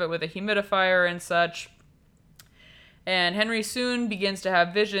take care of it with a humidifier and such. And Henry soon begins to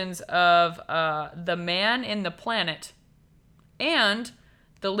have visions of the man in the planet and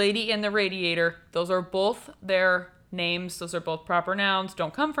the lady in the radiator. Those are both their names. Those are both proper nouns.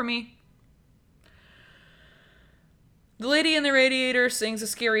 Don't come for me. The lady in the radiator sings a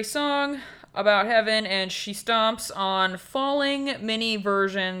scary song about heaven, and she stomps on falling mini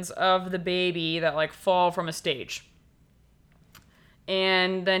versions of the baby that like fall from a stage.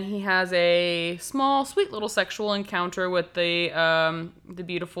 And then he has a small, sweet little sexual encounter with the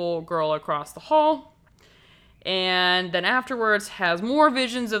beautiful girl across the hall. And then afterwards has more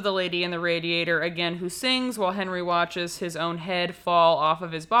visions of the lady in the radiator again, who sings while Henry watches his own head fall off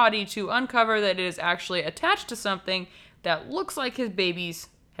of his body to uncover that it is actually attached to something that looks like his baby's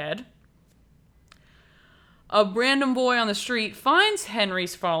head. A random boy on the street finds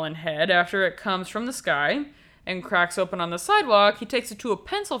Henry's fallen head after it comes from the sky and cracks open on the sidewalk. He takes it to a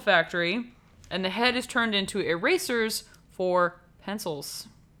pencil factory, and the head is turned into erasers for pencils.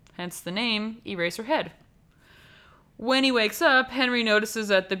 Hence the name Eraserhead. When he wakes up, Henry notices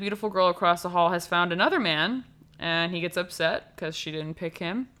that the beautiful girl across the hall has found another man, and he gets upset because she didn't pick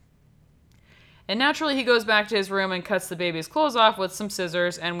him. And naturally, he goes back to his room and cuts the baby's clothes off with some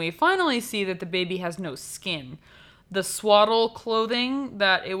scissors, and we finally see that the baby has no skin. The swaddle clothing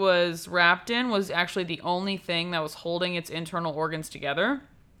that it was wrapped in was actually the only thing that was holding its internal organs together,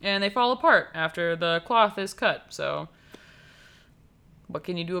 and they fall apart after the cloth is cut. So, what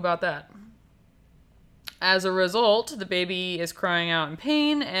can you do about that? As a result, the baby is crying out in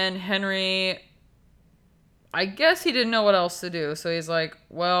pain, and Henry, I guess he didn't know what else to do. So he's like,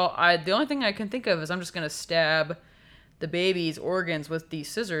 well, the only thing I can think of is I'm just going to stab the baby's organs with these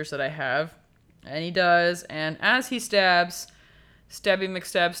scissors that I have. And he does, and as he stabs, stabby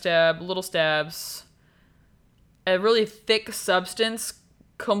McStab stab, little stabs, a really thick substance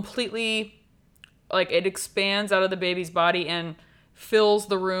completely, like, it expands out of the baby's body and fills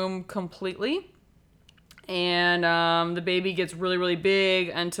the room completely. And the baby gets really, really big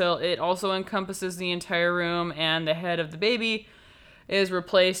until it also encompasses the entire room, and the head of the baby is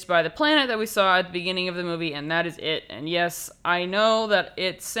replaced by the planet that we saw at the beginning of the movie, and that is it. And yes, I know that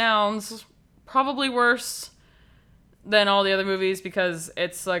it sounds probably worse than all the other movies because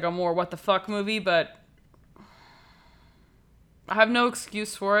it's like a more what the fuck movie, but I have no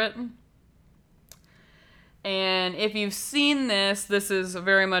excuse for it. And if you've seen this is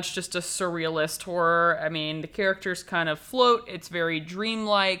very much just a surrealist horror. I mean, the characters kind of float. It's very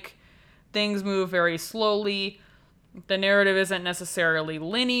dreamlike. Things move very slowly. The narrative isn't necessarily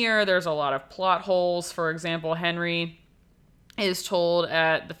linear. There's a lot of plot holes. For example, Henry is told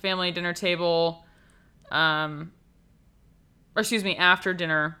at the family dinner table, after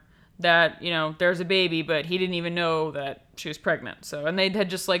dinner, that, there's a baby, but he didn't even know that she was pregnant. So, and they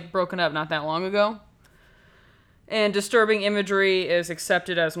had just like broken up not that long ago. And disturbing imagery is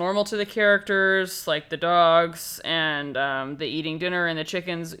accepted as normal to the characters, like the dogs and the eating dinner and the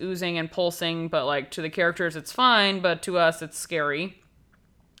chickens oozing and pulsing. But like to the characters, it's fine, but to us, it's scary.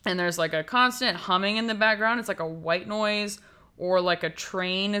 And there's like a constant humming in the background. It's like a white noise, or like a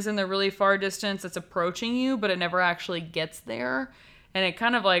train is in the really far distance that's approaching you, but it never actually gets there. And it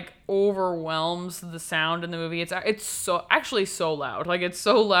kind of like overwhelms the sound in the movie. It's so actually so loud. Like it's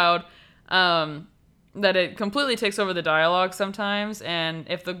so loud that it completely takes over the dialogue sometimes. And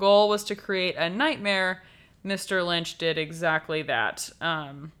if the goal was to create a nightmare, Mr. Lynch did exactly that.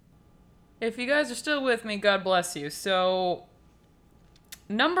 If you guys are still with me, God bless you. So,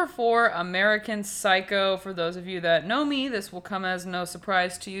 number 4, American Psycho. For those of you that know me, this will come as no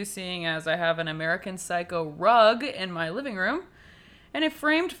surprise to you, seeing as I have an American Psycho rug in my living room and a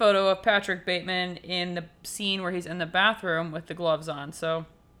framed photo of Patrick Bateman in the scene where he's in the bathroom with the gloves on. So,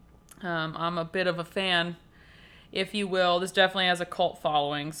 I'm a bit of a fan, if you will. This definitely has a cult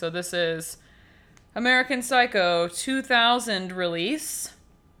following. So this is American Psycho 2000 release,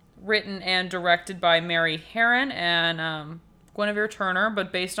 written and directed by Mary Herron and Guinevere Turner,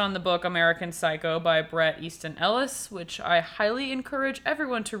 but based on the book American Psycho by Bret Easton Ellis, which I highly encourage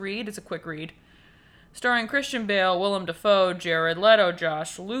everyone to read. It's a quick read. Starring Christian Bale, Willem Dafoe, Jared Leto,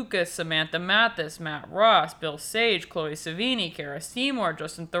 Josh Lucas, Samantha Mathis, Matt Ross, Bill Sage, Chloe Sevigny, Cara Seymour,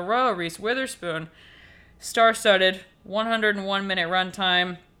 Justin Theroux, Reese Witherspoon. Star-studded, 101-minute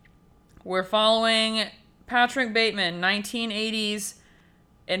runtime. We're following Patrick Bateman, 1980s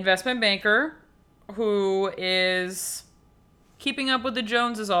investment banker who is keeping up with the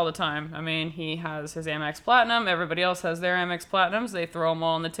Joneses all the time. I mean, he has his Amex Platinum. Everybody else has their Amex Platinums. They throw them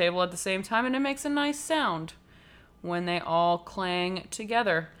all on the table at the same time, and it makes a nice sound when they all clang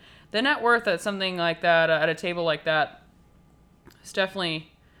together. The net worth at something like that, at a table like that, is definitely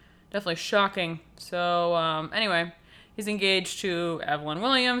shocking. So, anyway, he's engaged to Evelyn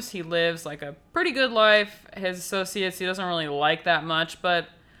Williams. He lives like a pretty good life. His associates, he doesn't really like that much, but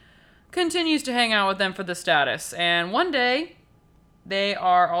continues to hang out with them for the status. And one day, they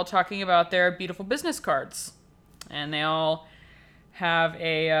are all talking about their beautiful business cards. And they all have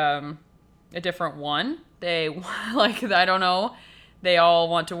a different one. They, like, I don't know, they all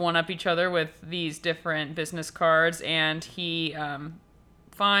want to one-up each other with these different business cards. And he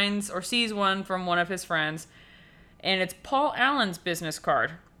finds or sees one from one of his friends. And it's Paul Allen's business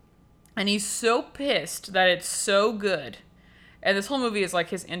card. And he's so pissed that it's so good. And this whole movie is like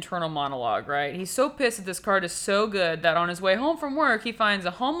his internal monologue, right? He's so pissed that this card is so good that on his way home from work, he finds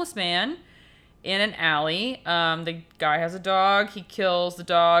a homeless man in an alley. The guy has a dog. He kills the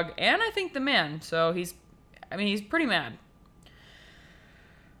dog and I think the man. So he's pretty mad.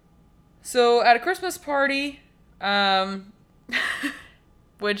 So at a Christmas party,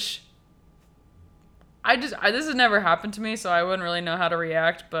 which this has never happened to me, so I wouldn't really know how to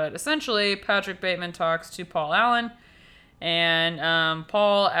react. But essentially, Patrick Bateman talks to Paul Allen. And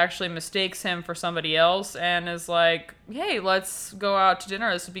Paul actually mistakes him for somebody else and is like, hey, let's go out to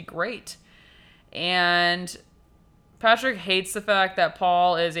dinner. This would be great. And Patrick hates the fact that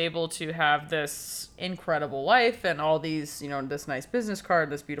Paul is able to have this incredible life and all these, this nice business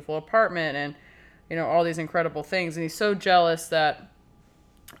card, this beautiful apartment, and, all these incredible things. And he's so jealous that,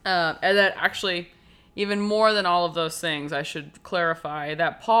 actually, even more than all of those things, I should clarify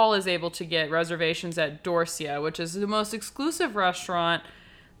that Paul is able to get reservations at Dorsia, which is the most exclusive restaurant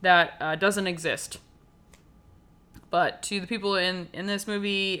that doesn't exist. But to the people in this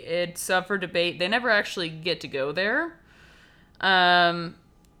movie, it's up for debate. They never actually get to go there.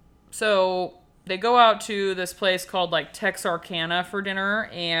 So they go out to this place called like Texarkana for dinner,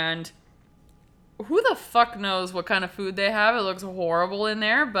 and who the fuck knows what kind of food they have. It looks horrible in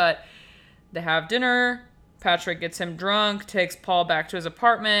there, but they have dinner. Patrick gets him drunk, takes Paul back to his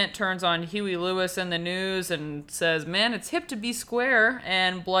apartment, turns on Huey Lewis and the news and says, man, it's hip to be square,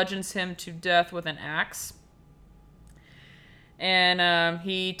 and bludgeons him to death with an axe. And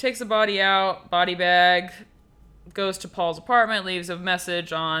he takes the body out, body bag, goes to Paul's apartment, leaves a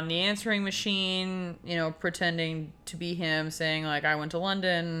message on the answering machine, pretending to be him, saying, like, I went to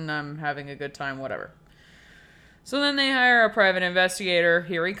London, I'm having a good time, whatever. So then they hire a private investigator.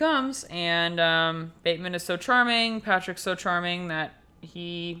 Here he comes. And Bateman is so charming. Patrick's so charming that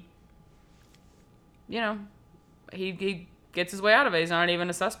he gets his way out of it. He's not even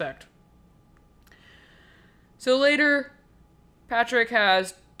a suspect. So later, Patrick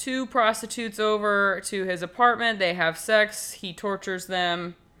has 2 prostitutes over to his apartment. They have sex. He tortures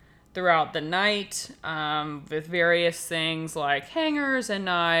them throughout the night with various things like hangers and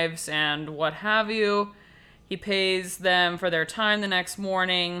knives and what have you. He pays them for their time the next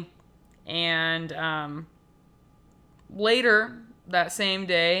morning, and later that same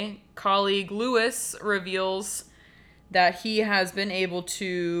day, colleague Lewis reveals that he has been able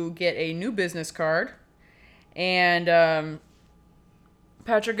to get a new business card, and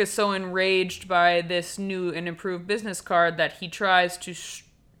Patrick is so enraged by this new and improved business card that he tries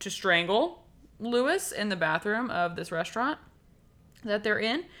to strangle Lewis in the bathroom of this restaurant that they're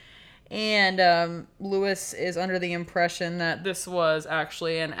in. And Lewis is under the impression that this was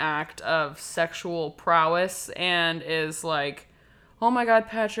actually an act of sexual prowess and is like, oh my God,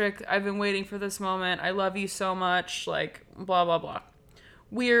 Patrick, I've been waiting for this moment. I love you so much. Like, blah, blah, blah.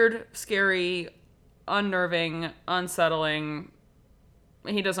 Weird, scary, unnerving, unsettling.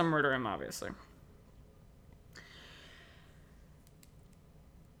 He doesn't murder him, obviously.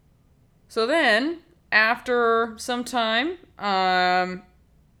 So then, after some time,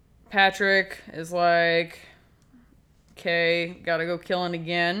 Patrick is like, Okay, gotta go killing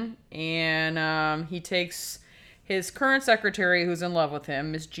again. And he takes his current secretary, who's in love with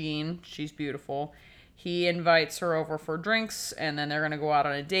him, Miss Jean. She's beautiful. He invites her over for drinks, and then they're gonna go out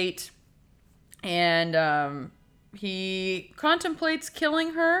on a date. And he contemplates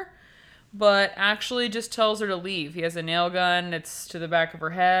killing her, but actually just tells her to leave. He has a nail gun, it's to the back of her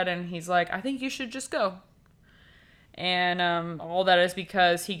head, and he's like, I think you should just go. And all that is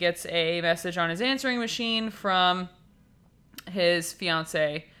because he gets a message on his answering machine from his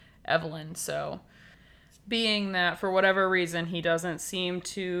fiancée, Evelyn. So, being that for whatever reason he doesn't seem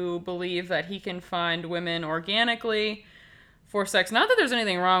to believe that he can find women organically for sex. Not that there's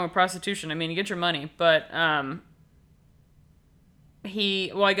anything wrong with prostitution. I mean, you get your money, but I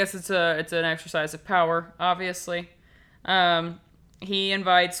guess it's an exercise of power, obviously. He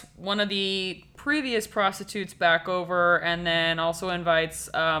invites one of the previous prostitutes back over, and then also invites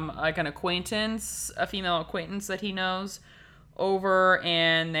like an acquaintance, a female acquaintance that he knows, over,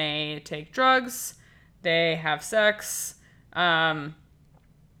 and they take drugs. They have sex.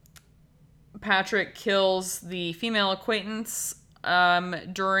 Patrick kills the female acquaintance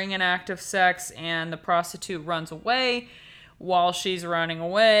during an act of sex, and the prostitute runs away. While she's running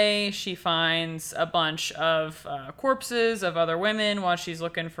away, she finds a bunch of corpses of other women while she's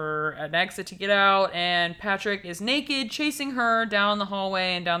looking for an exit to get out. And Patrick is naked, chasing her down the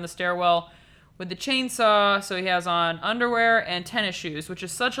hallway and down the stairwell with the chainsaw. So he has on underwear and tennis shoes, which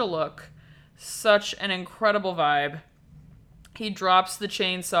is such a look, such an incredible vibe. He drops the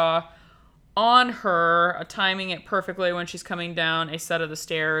chainsaw on her, timing it perfectly when she's coming down a set of the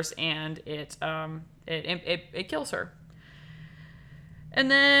stairs, and it kills her. And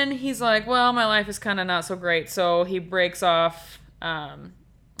then he's like, well, my life is kind of not so great. So he breaks up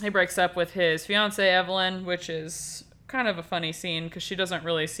with his fiancée, Evelyn, which is kind of a funny scene because she doesn't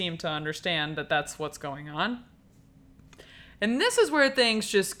really seem to understand that that's what's going on. And this is where things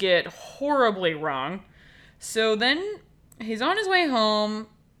just get horribly wrong. So then he's on his way home,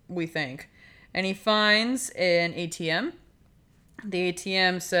 we think, and he finds an ATM. The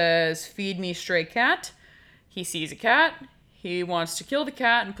ATM says, feed me stray cat. He sees a cat. He wants to kill the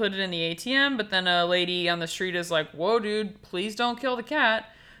cat and put it in the ATM, but then a lady on the street is like, whoa, dude, please don't kill the cat.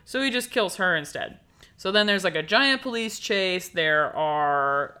 So he just kills her instead. So then there's like a giant police chase. There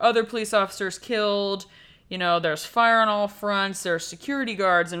are other police officers killed. You know, there's fire on all fronts. There's security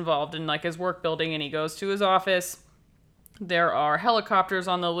guards involved in like his work building, and he goes to his office. There are helicopters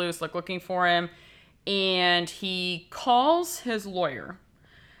on the loose, like looking for him. And he calls his lawyer.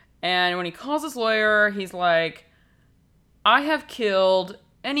 And when he calls his lawyer, he's like, I have killed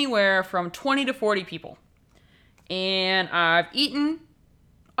anywhere from 20 to 40 people. And I've eaten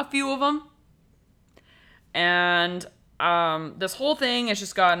a few of them. And this whole thing has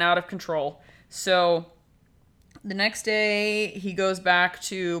just gotten out of control. So the next day, he goes back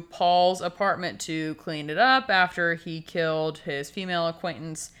to Paul's apartment to clean it up after he killed his female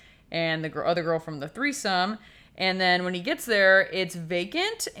acquaintance and the other girl from the threesome. And then when he gets there, it's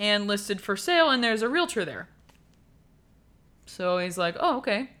vacant and listed for sale, and there's a realtor there. So he's like, oh,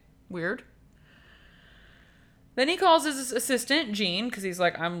 okay, weird. Then he calls his assistant, Jean, because he's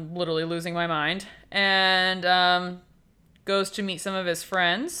like, I'm literally losing my mind, and goes to meet some of his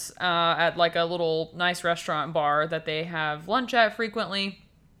friends at like a little nice restaurant bar that they have lunch at frequently.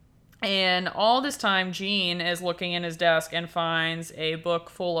 And all this time, Jean is looking in his desk and finds a book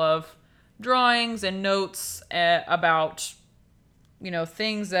full of drawings and notes about, you know,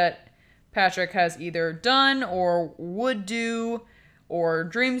 things that Patrick has either done or would do or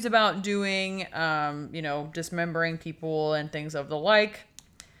dreams about doing, you know, dismembering people and things of the like.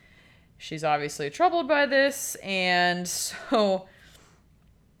 She's obviously troubled by this, and so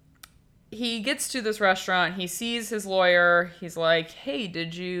he gets to this restaurant. He sees his lawyer. He's like, hey,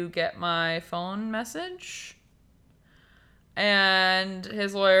 did you get my phone message? And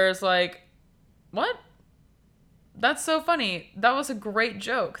his lawyer is like, what? That's so funny. That was a great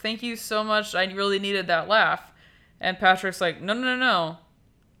joke. Thank you so much. I really needed that laugh. And Patrick's like, no.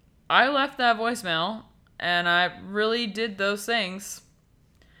 I left that voicemail, and I really did those things.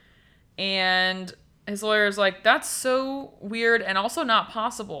 And his lawyer's like, that's so weird and also not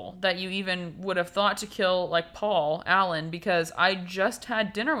possible that you even would have thought to kill, like, Paul Allen, because I just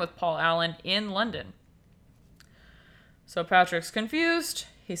had dinner with Paul Allen in London. So Patrick's confused.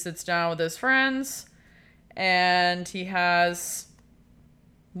 He sits down with his friends, and he has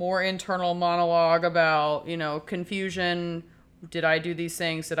more internal monologue about, you know, confusion. Did I do these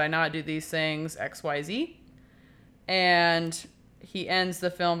things? Did I not do these things? XYZ. And he ends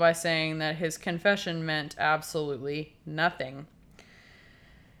the film by saying that his confession meant absolutely nothing.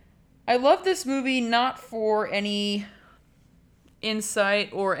 I love this movie not for any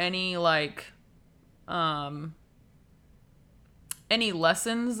insight or any any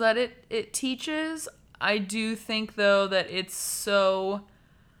lessons that it teaches. I do think, though, that it's so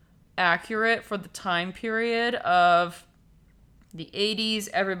accurate for the time period of the 80s.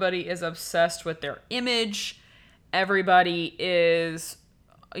 Everybody is obsessed with their image. Everybody is,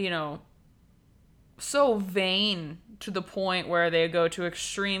 so vain to the point where they go to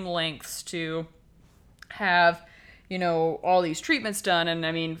extreme lengths to have, all these treatments done. And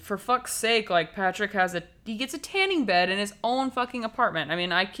I mean, for fuck's sake, like, Patrick he gets a tanning bed in his own fucking apartment. I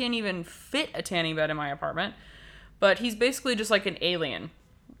mean, I can't even fit a tanning bed in my apartment, but he's basically just like an alien.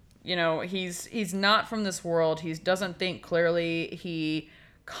 He's not from this world. He doesn't think clearly. He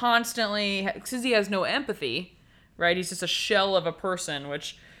constantly, because he has no empathy, right? He's just a shell of a person,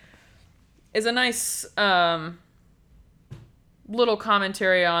 which is a nice little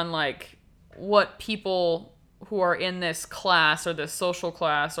commentary on, like, what people who are in this class or this social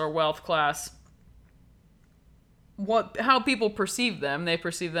class or wealth class, how people perceive them. They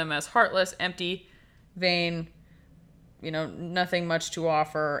perceive them as heartless, empty, vain, nothing much to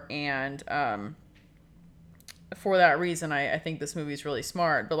offer. And for that reason, I think this movie is really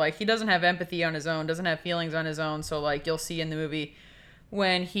smart. But, like, he doesn't have empathy on his own, doesn't have feelings on his own. So, like, you'll see in the movie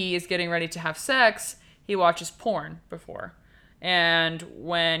when he is getting ready to have sex, he watches porn before. And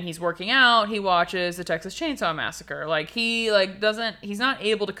when he's working out, he watches the Texas Chainsaw Massacre. Like, he's not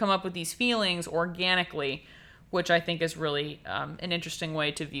able to come up with these feelings organically, which I think is really an interesting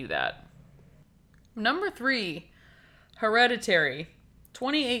way to view that. Number 3, Hereditary.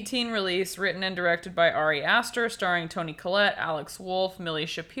 2018 release, written and directed by Ari Aster, starring Toni Collette, Alex Wolff, Millie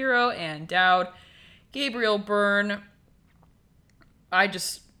Shapiro, Ann Dowd, Gabriel Byrne.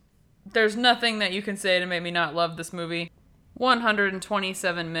 There's nothing that you can say to make me not love this movie.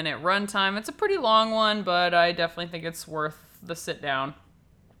 127-minute runtime. It's a pretty long one, but I definitely think it's worth the sit down.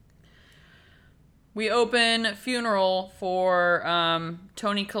 We open funeral for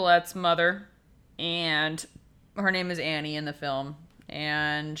Toni Collette's mother, and her name is Annie in the film.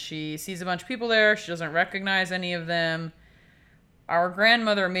 And she sees a bunch of people there. She doesn't recognize any of them. Our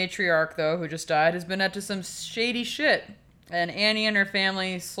grandmother matriarch, though, who just died, has been up to some shady shit. And Annie and her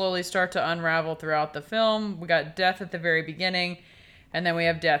family slowly start to unravel throughout the film. We got death at the very beginning. And then we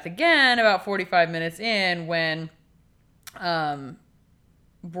have death again about 45 minutes in when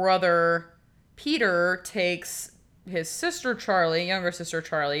brother Peter takes his sister Charlie, younger sister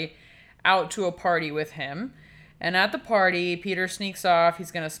Charlie, out to a party with him. And at the party, Peter sneaks off. He's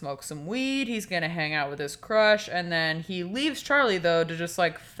going to smoke some weed. He's going to hang out with his crush. And then he leaves Charlie, though, to just,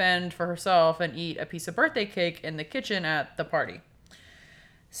 like, fend for herself and eat a piece of birthday cake in the kitchen at the party.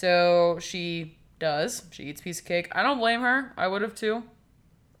 So she does. She eats a piece of cake. I don't blame her. I would have, too.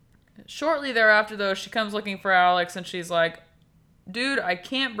 Shortly thereafter, though, she comes looking for Alex, and she's like, dude, I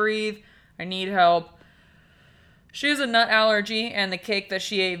can't breathe. I need help. She has a nut allergy, and the cake that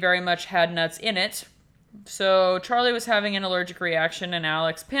she ate very much had nuts in it. So Charlie was having an allergic reaction, and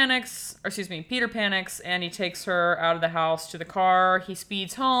Peter panics, and he takes her out of the house to the car. He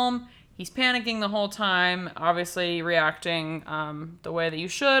speeds home. He's panicking the whole time, obviously reacting the way that you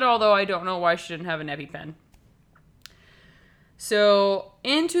should, although I don't know why she didn't have an EpiPen. So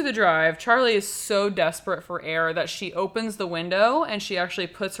into the drive, Charlie is so desperate for air that she opens the window, and she actually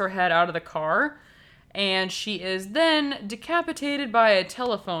puts her head out of the car, and she is then decapitated by a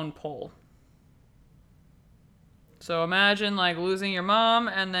telephone pole. So imagine, like, losing your mom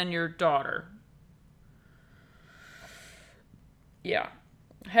and then your daughter. Yeah.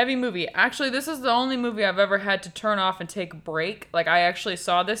 Heavy movie. Actually, this is the only movie I've ever had to turn off and take a break. Like, I actually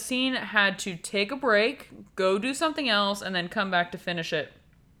saw this scene, had to take a break, go do something else, and then come back to finish it.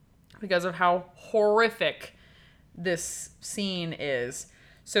 Because of how horrific this scene is.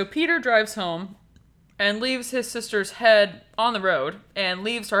 So Peter drives home and leaves his sister's head on the road and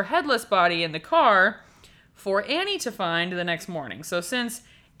leaves her headless body in the car for Annie to find the next morning. So since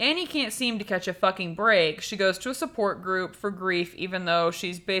Annie can't seem to catch a fucking break, she goes to a support group for grief, even though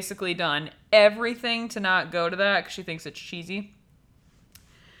she's basically done everything to not go to that because she thinks it's cheesy.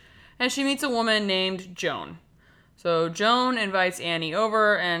 And she meets a woman named Joan. So Joan invites Annie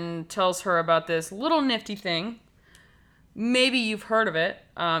over and tells her about this little nifty thing. Maybe you've heard of it.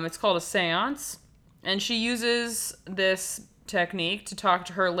 It's called a seance. And she uses this technique to talk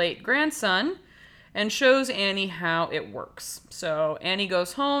to her late grandson and shows Annie how it works. So Annie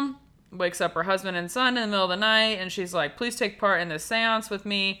goes home, wakes up her husband and son in the middle of the night, and she's like, please take part in this seance with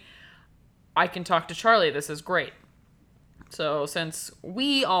me. I can talk to Charlie. This is great. So since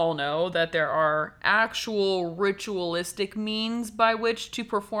we all know that there are actual ritualistic means by which to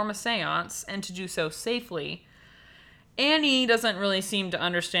perform a seance and to do so safely, Annie doesn't really seem to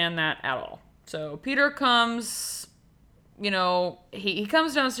understand that at all. So Peter comes, he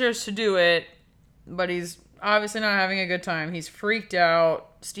comes downstairs to do it, but he's obviously not having a good time. He's freaked out.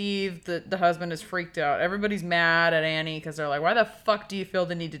 Steve, the husband, is freaked out. Everybody's mad at Annie because they're like, why the fuck do you feel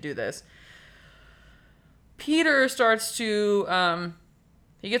the need to do this? Peter starts to,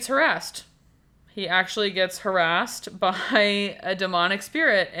 he gets harassed. He actually gets harassed by a demonic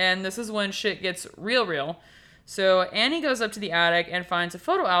spirit, and this is when shit gets real. So Annie goes up to the attic and finds a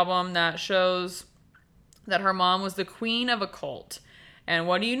photo album that shows that her mom was the queen of a cult. And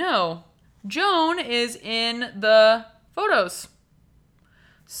what do you know? Joan is in the photos.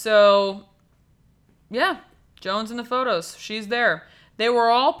 So, yeah, Joan's in the photos. She's there. They were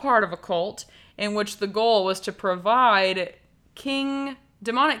all part of a cult in which the goal was to provide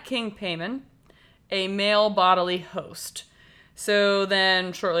demonic King Paimon a male bodily host. So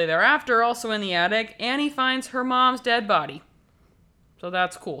then, shortly thereafter, also in the attic, Annie finds her mom's dead body. So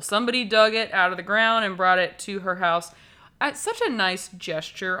that's cool. Somebody dug it out of the ground and brought it to her house. It's such a nice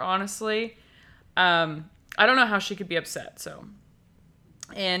gesture, honestly. I don't know how she could be upset, so.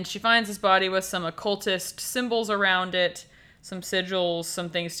 And she finds this body with some occultist symbols around it, some sigils, some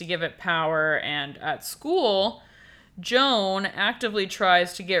things to give it power. And at school, Joan actively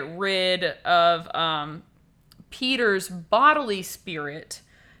tries to get rid of Peter's bodily spirit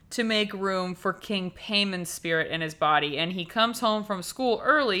to make room for King Paimon's spirit in his body. And he comes home from school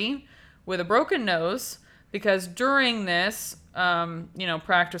early with a broken nose because during this,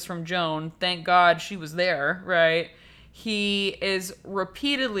 practice from Joan, thank God she was there, right? He is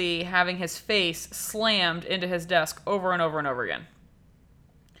repeatedly having his face slammed into his desk over and over and over again.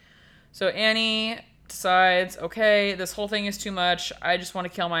 So Annie decides, okay, this whole thing is too much. I just want to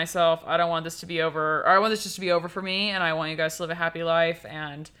kill myself. I don't want this to be over. Or I want this just to be over for me, and I want you guys to live a happy life.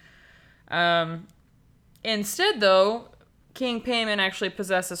 And instead, though, King Paimon actually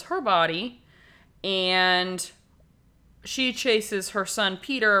possesses her body, and she chases her son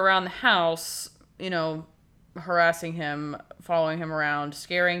Peter around the house, harassing him, following him around,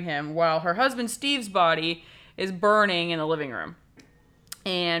 scaring him, while her husband Steve's body is burning in the living room.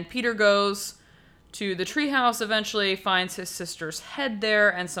 And Peter goes to the treehouse, eventually finds his sister's head there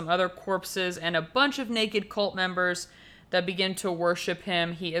and some other corpses and a bunch of naked cult members that begin to worship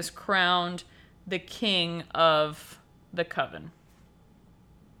him. He is crowned the king of the coven.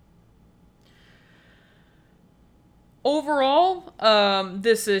 Overall,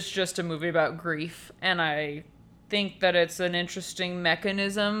 this is just a movie about grief, and I think that it's an interesting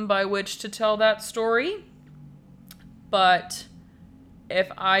mechanism by which to tell that story. But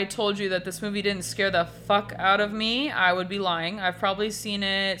if I told you that this movie didn't scare the fuck out of me, I would be lying. I've probably seen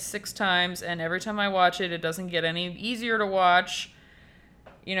it 6 times, and every time I watch it, it doesn't get any easier to watch.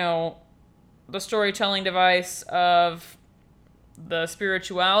 The storytelling device of the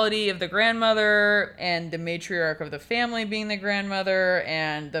spirituality of the grandmother and the matriarch of the family being the grandmother,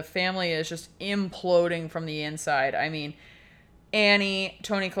 and the family is just imploding from the inside. I mean, Annie,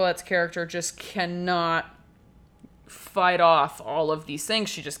 Toni Collette's character, just cannot fight off all of these things.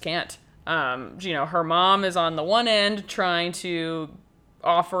 She just can't. Her mom is on the one end trying to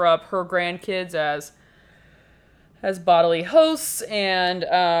offer up her grandkids as bodily hosts,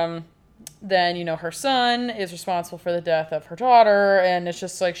 and then, her son is responsible for the death of her daughter, and it's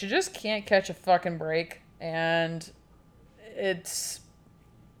just like she just can't catch a fucking break. And this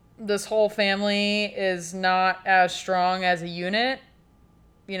whole family is not as strong as a unit,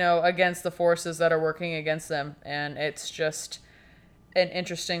 against the forces that are working against them. And it's just an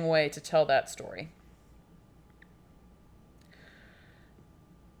interesting way to tell that story.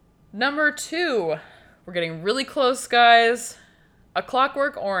 Number 2. We're getting really close, guys. A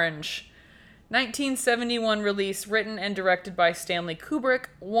Clockwork Orange. 1971 release, written and directed by Stanley Kubrick.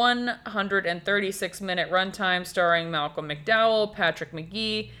 136-minute runtime, starring Malcolm McDowell, Patrick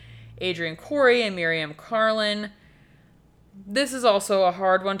McGee, Adrian Corey, and Miriam Carlin. This is also a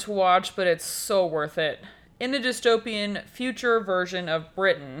hard one to watch, but it's so worth it. In the dystopian future version of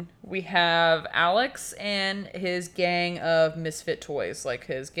Britain, we have Alex and his gang of misfit toys, like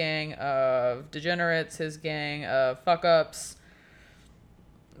his gang of degenerates, his gang of fuck-ups.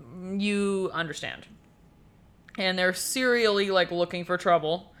 You understand. And they're serially, looking for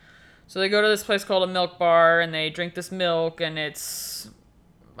trouble. So they go to this place called a milk bar, and they drink this milk, and it's,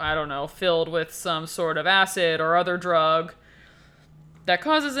 filled with some sort of acid or other drug that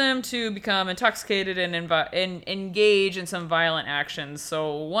causes them to become intoxicated and engage in some violent actions.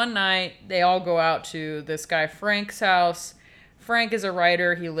 So one night, they all go out to this guy Frank's house. Frank is a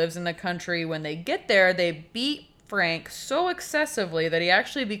writer. He lives in the country. When they get there, they beat Frank so excessively that he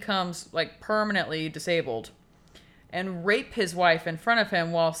actually becomes, permanently disabled. and rape his wife in front of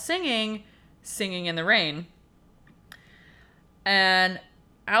him while singing in the Rain. And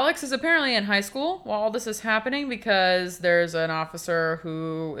Alex is apparently in high school while all this is happening because there's an officer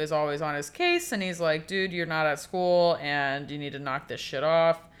who is always on his case, and he's like, dude, you're not at school and you need to knock this shit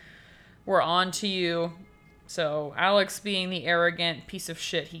off. We're on to you. So Alex, being the arrogant piece of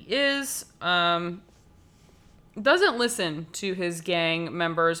shit he is, doesn't listen to his gang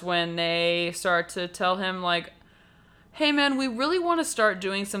members when they start to tell him, like, hey man, we really want to start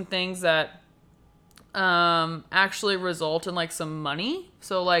doing some things that actually result in like some money.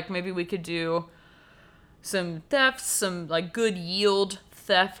 So like maybe we could do some thefts, some like good yield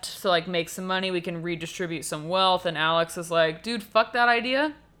theft to like make some money. We can redistribute some wealth. And Alex is like, dude, fuck that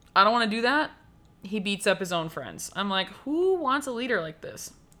idea. I don't want to do that. He beats up his own friends. I'm like, who wants a leader like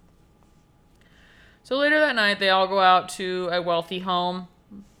this? So later that night, they all go out to a wealthy home.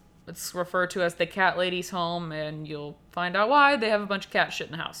 It's referred to as the cat lady's home, and you'll find out why. They have a bunch of cat shit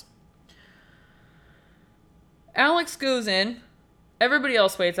in the house. Alex goes in. Everybody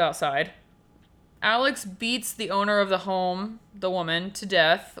else waits outside. Alex beats the owner of the home, the woman, to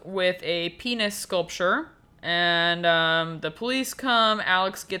death with a penis sculpture. And the police come.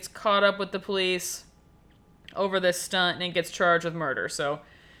 Alex gets caught up with the police over this stunt and gets charged with murder. So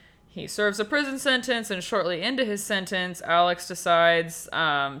he serves a prison sentence, and shortly into his sentence, Alex decides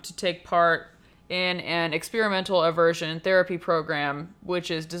to take part in an experimental aversion therapy program,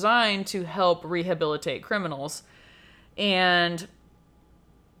 which is designed to help rehabilitate criminals. And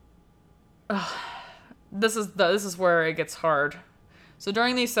this is where it gets hard. So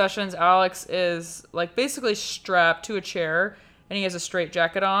during these sessions, Alex is like basically strapped to a chair, and he has a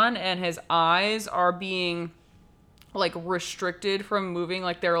straitjacket on, and his eyes are being like restricted from moving,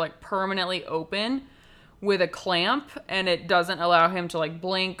 like they're like permanently open with a clamp, and it doesn't allow him to like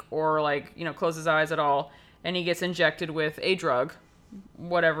blink or like, you know, close his eyes at all. And he gets injected with a drug,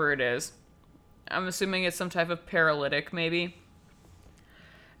 whatever it is. I'm assuming it's some type of paralytic, maybe.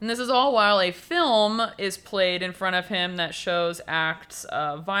 And this is all while a film is played in front of him that shows acts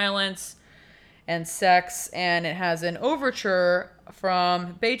of violence and sex, and it has an overture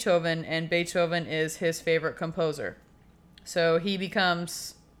from Beethoven, and Beethoven is his favorite composer. So he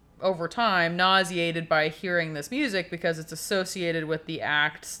becomes, over time, nauseated by hearing this music because it's associated with the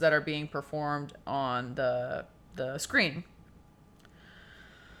acts that are being performed on the screen.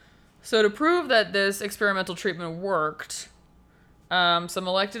 So to prove that this experimental treatment worked, some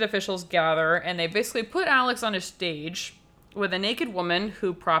elected officials gather, and they basically put Alex on a stage with a naked woman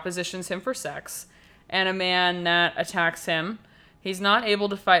who propositions him for sex and a man that attacks him. He's not able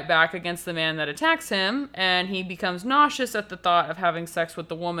to fight back against the man that attacks him, and he becomes nauseous at the thought of having sex with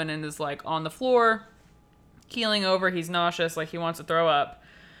the woman and is like on the floor, keeling over. He's nauseous, like he wants to throw up.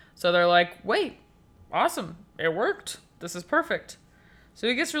 So they're like, wait, awesome, it worked. This is perfect. So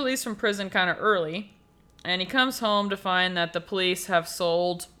he gets released from prison kind of early. And he comes home to find that the police have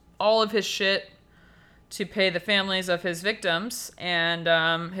sold all of his shit to pay the families of his victims.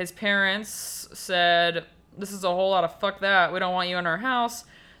 And his parents said, this is a whole lot of fuck that. We don't want you in our house.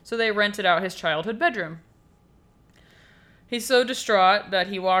 So they rented out his childhood bedroom. He's so distraught that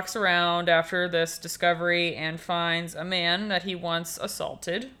he walks around after this discovery and finds a man that he once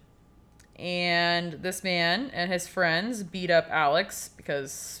assaulted. And this man and his friends beat up Alex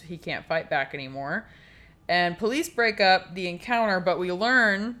because he can't fight back anymore. And police break up the encounter, but we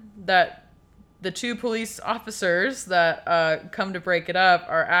learn that the two police officers that come to break it up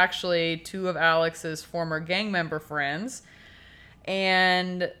are actually two of Alex's former gang member friends.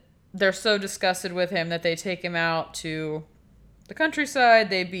 And they're so disgusted with him that they take him out to the countryside.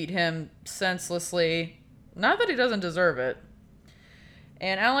 They beat him senselessly. Not that he doesn't deserve it.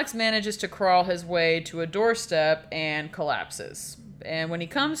 And Alex manages to crawl his way to a doorstep and collapses. And when he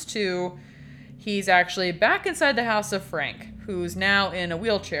comes to, he's actually back inside the house of Frank, who's now in a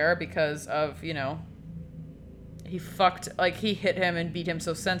wheelchair because of, you know, he hit him and beat him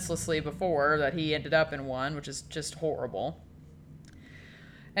so senselessly before that he ended up in one, which is just horrible.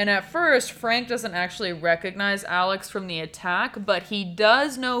 And at first, Frank doesn't actually recognize Alex from the attack, but he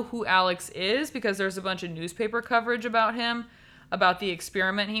does know who Alex is because there's a bunch of newspaper coverage about him, about the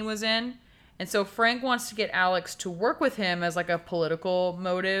experiment he was in. And so Frank wants to get Alex to work with him as like a political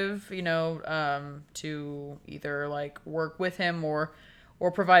motive, you know, to either like work with him or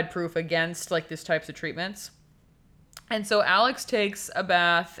provide proof against like these types of treatments. And so Alex takes a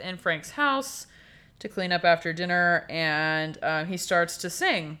bath in Frank's house to clean up after dinner, and he starts to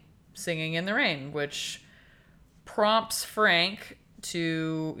Singing in the Rain, which prompts Frank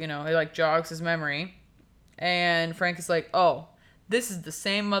to, you know, it like jogs his memory. And Frank is like, oh, this is the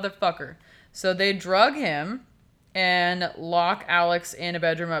same motherfucker. So they drug him and lock Alex in a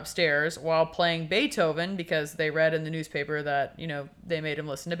bedroom upstairs while playing Beethoven because they read in the newspaper that, they made him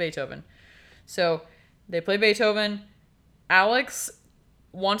listen to Beethoven. So they play Beethoven. Alex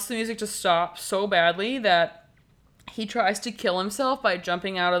wants the music to stop so badly that he tries to kill himself by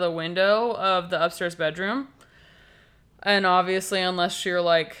jumping out of the window of the upstairs bedroom. And obviously, unless you're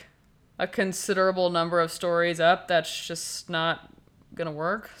like a considerable number of stories up, that's just not gonna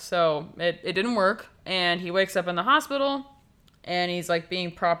work. So it didn't work. And he wakes up in the hospital and he's like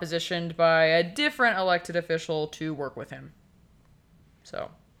being propositioned by a different elected official to work with him.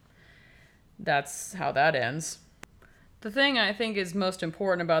 So that's how that ends. The thing I think is most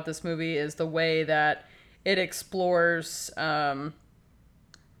important about this movie is the way that it explores kind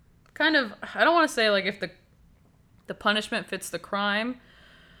of, I don't want to say like if the punishment fits the crime,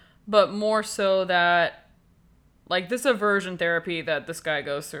 but more so that like this aversion therapy that this guy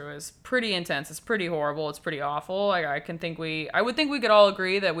goes through is pretty intense. It's pretty horrible. It's pretty awful. Like I would think we could all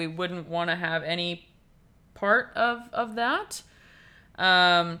agree that we wouldn't want to have any part of that.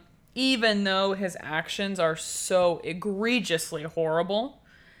 Even though his actions are so egregiously horrible,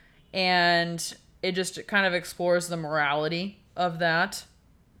 and it just kind of explores the morality of that.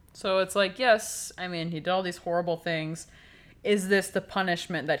 So it's like, yes, I mean, he did all these horrible things. Is this the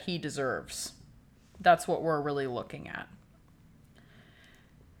punishment that he deserves? That's what we're really looking at.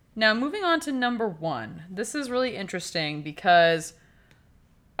 Now, moving on to number 1. This is really interesting because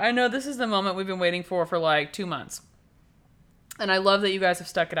I know this is the moment we've been waiting for like 2 months. And I love that you guys have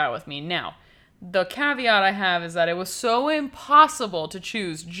stuck it out with me. Now, the caveat I have is that it was so impossible to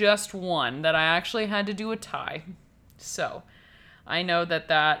choose just one that I actually had to do a tie. So, I know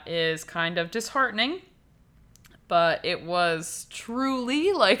that is kind of disheartening, but it was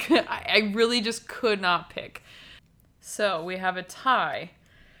truly, like, I really just could not pick. So, we have a tie.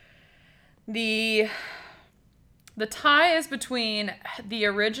 The tie is between the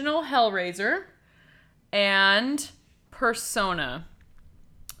original Hellraiser and Persona.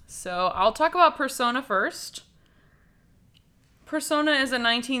 So I'll talk about Persona first. Persona is a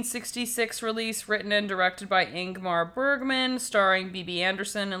 1966 release written and directed by Ingmar Bergman, starring Bibi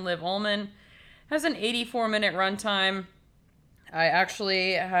Andersson and Liv Ullmann. It has an 84-minute runtime. I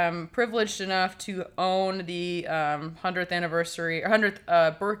actually am privileged enough to own the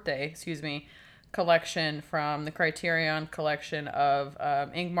 100th birthday, collection from the Criterion collection of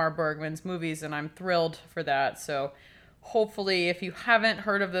Ingmar Bergman's movies, and I'm thrilled for that. So hopefully, if you haven't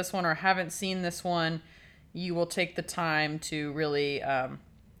heard of this one or haven't seen this one, you will take the time to really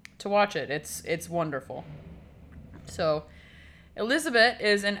to watch it. It's wonderful. So, Elizabeth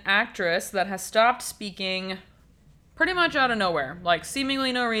is an actress that has stopped speaking pretty much out of nowhere, like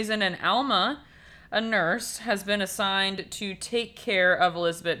seemingly no reason, and Alma, a nurse, has been assigned to take care of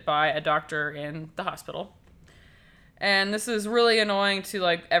Elizabeth by a doctor in the hospital. And this is really annoying to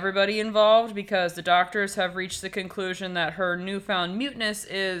like everybody involved because the doctors have reached the conclusion that her newfound muteness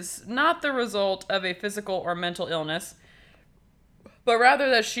is not the result of a physical or mental illness, but rather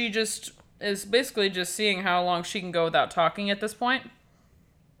that she just is basically just seeing how long she can go without talking at this point.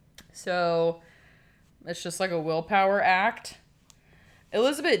 So it's just like a willpower act.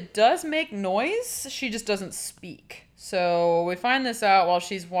 Elizabeth does make noise, she just doesn't speak. So we find this out while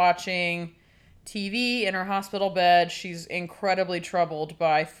she's watching TV in her hospital bed. She's incredibly troubled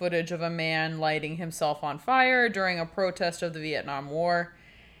by footage of a man lighting himself on fire during a protest of the Vietnam War.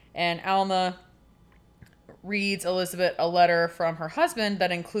 And Alma reads Elizabeth a letter from her husband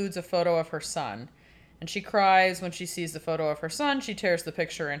that includes a photo of her son. And she cries when she sees the photo of her son. She tears the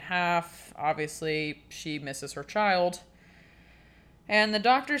picture in half. Obviously, she misses her child. And the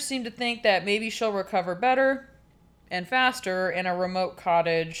doctors seem to think that maybe she'll recover better and faster in a remote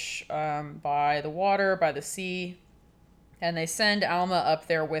cottage by the water, by the sea. And they send Alma up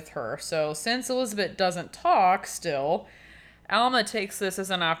there with her. So since Elizabeth doesn't talk still, Alma takes this as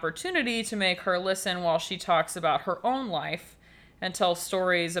an opportunity to make her listen while she talks about her own life and tells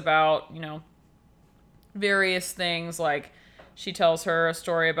stories about, various things. Like she tells her a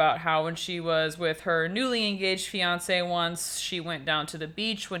story about how when she was with her newly engaged fiance once, she went down to the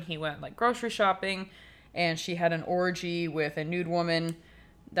beach when he went like grocery shopping, and she had an orgy with a nude woman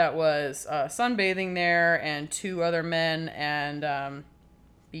that was sunbathing there and 2 other men, and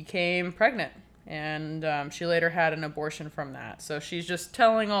became pregnant. And she later had an abortion from that. So she's just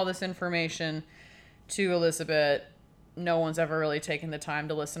telling all this information to Elizabeth. No one's ever really taken the time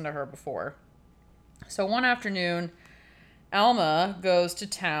to listen to her before. So one afternoon, Alma goes to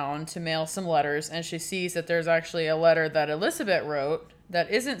town to mail some letters, and she sees that there's actually a letter that Elizabeth wrote that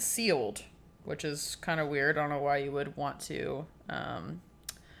isn't sealed, which is kind of weird. I don't know why you would want to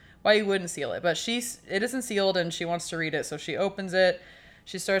why you wouldn't seal it. But it isn't sealed, and she wants to read it, so she opens it.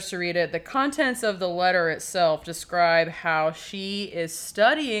 She starts to read it. The contents of the letter itself describe how she is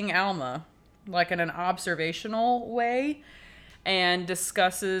studying Alma, like in an observational way, and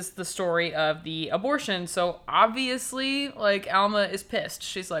discusses the story of the abortion. So obviously, like, Alma is pissed.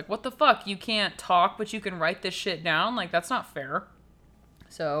 She's like, what the fuck? You can't talk, but you can write this shit down? Like, that's not fair.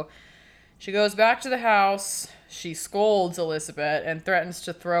 So she goes back to the house. She scolds Elizabeth and threatens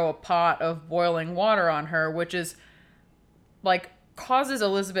to throw a pot of boiling water on her, which is, like, causes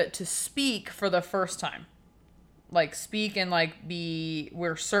Elizabeth to speak for the first time. Like, speak and, like,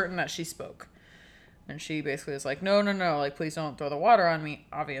 we're certain that she spoke. And she basically is like, no, like, please don't throw the water on me,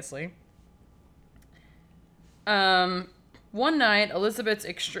 obviously. One night, Elizabeth's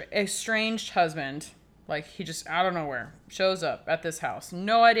estranged husband, like, he just, out of nowhere, shows up at this house.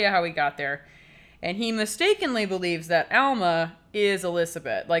 No idea how he got there. And he mistakenly believes that Alma is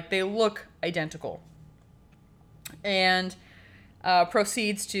Elizabeth. Like, they look identical. And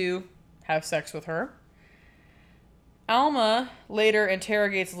proceeds to have sex with her. Alma later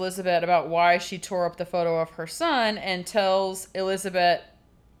interrogates Elizabeth about why she tore up the photo of her son and tells Elizabeth's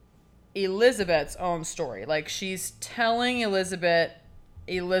own story. Like, she's telling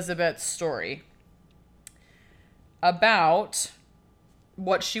Elizabeth's story about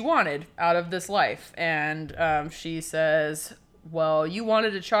what she wanted out of this life. And she says, well, you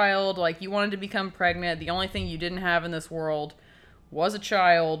wanted a child, like, you wanted to become pregnant. The only thing you didn't have in this world was a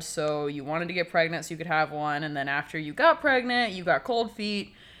child, so you wanted to get pregnant so you could have one, and then after you got pregnant, you got cold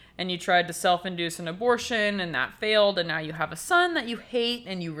feet, and you tried to self-induce an abortion, and that failed, and now you have a son that you hate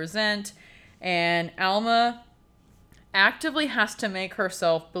and you resent, and Alma actively has to make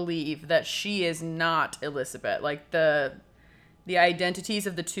herself believe that she is not Elizabeth. Like, the identities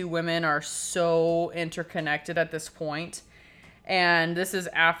of the two women are so interconnected at this point. And this is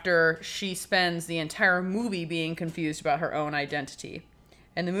after she spends the entire movie being confused about her own identity.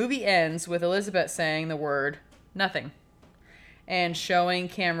 And the movie ends with Elizabeth saying the word nothing and showing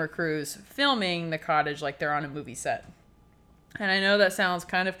camera crews filming the cottage like they're on a movie set. And I know that sounds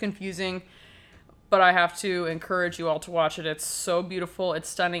kind of confusing, but I have to encourage you all to watch it. It's so beautiful. It's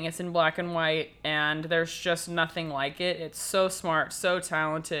stunning. It's in black and white, and there's just nothing like it. It's so smart, so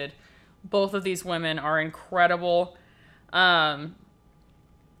talented. Both of these women are incredible. And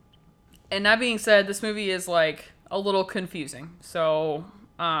that being said, this movie is, like, a little confusing. So,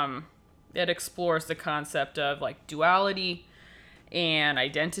 it explores the concept of, like, duality and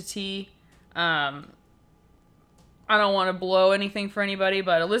identity. I don't want to blow anything for anybody,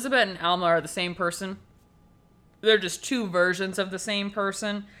 but Elizabeth and Alma are the same person. They're just two versions of the same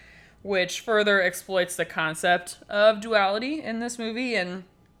person, which further exploits the concept of duality in this movie. And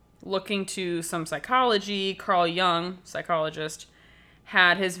looking to some psychology, Carl Jung, psychologist,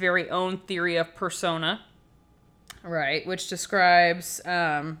 had his very own theory of persona, right, which describes,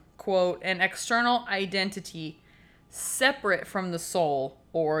 quote, an external identity separate from the soul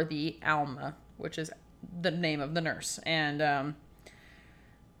or the Alma, which is the name of the nurse. And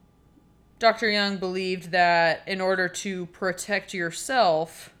Dr. Jung believed that in order to protect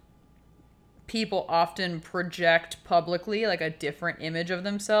yourself, people often project publicly, like, a different image of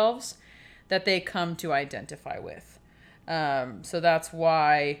themselves that they come to identify with. So that's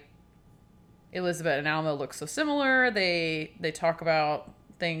why Elizabeth and Alma look so similar. They talk about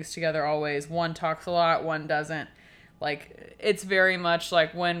things together always. One talks a lot, one doesn't. Like, it's very much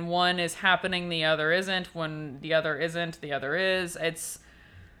like when one is happening, the other isn't. When the other isn't, the other is. It's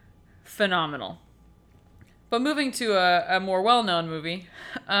phenomenal. But moving to a more well-known movie,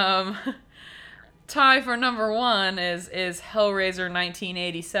 tie for number one is Hellraiser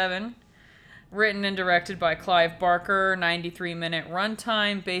 1987, written and directed by Clive Barker, 93-minute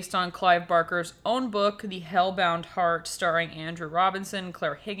runtime, based on Clive Barker's own book, The Hellbound Heart, starring Andrew Robinson,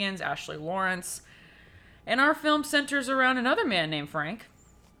 Claire Higgins, Ashley Lawrence. And our film centers around another man named Frank,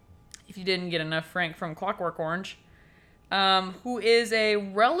 if you didn't get enough Frank from Clockwork Orange, who is a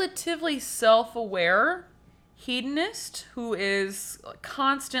relatively self-aware hedonist who is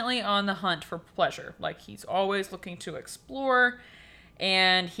constantly on the hunt for pleasure. Like, he's always looking to explore,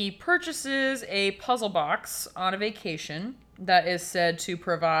 and he purchases a puzzle box on a vacation that is said to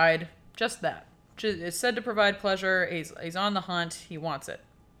provide just that. It's said to provide pleasure. He's on the hunt. He wants it.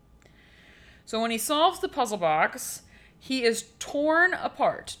 So when he solves the puzzle box, he is torn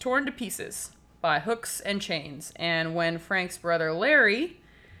to pieces by hooks and chains. And when Frank's brother Larry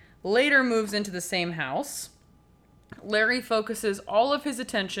later moves into the same house, Larry focuses all of his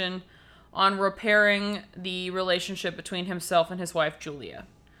attention on repairing the relationship between himself and his wife, Julia.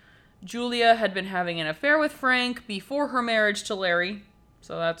 Julia had been having an affair with Frank before her marriage to Larry,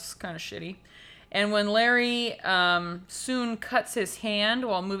 So that's kind of shitty. And when Larry soon cuts his hand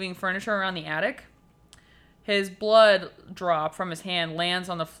while moving furniture around the attic, his blood drop from his hand lands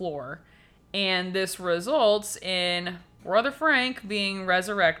on the floor. And this results in Brother Frank being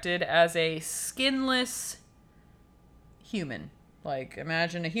resurrected as a skinless human. Like,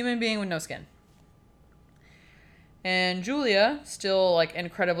 imagine a human being with no skin. And Julia, still like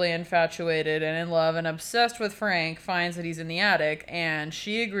incredibly infatuated and in love and obsessed with Frank, finds that he's in the attic, and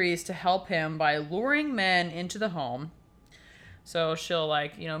she agrees to help him by luring men into the home. So she'll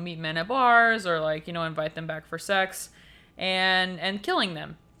like, meet men at bars or like, invite them back for sex and killing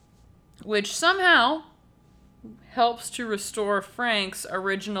them, which somehow helps to restore Frank's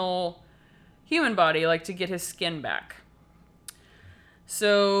original human body, like to get his skin back.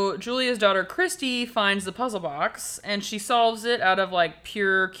 So Julia's daughter Christy finds the puzzle box, and she solves it out of like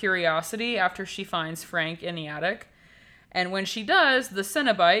pure curiosity after she finds Frank in the attic. And when she does, the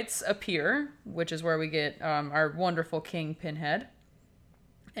Cenobites appear, which is where we get our wonderful King Pinhead.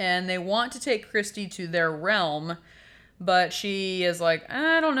 And they want to take Christy to their realm, but she is like,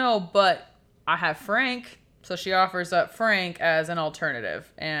 I don't know, but I have Frank. So she offers up Frank as an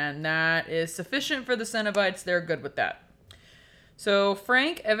alternative, and that is sufficient for the Cenobites. They're good with that. So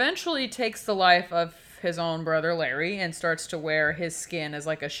Frank eventually takes the life of his own brother Larry and starts to wear his skin as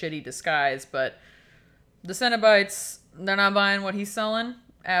like a shitty disguise, but the Cenobites, they're not buying what he's selling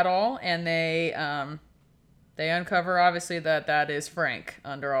at all, and they uncover obviously that is Frank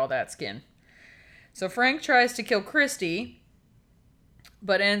under all that skin. So Frank tries to kill Christy,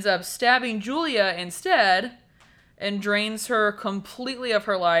 but ends up stabbing Julia instead and drains her completely of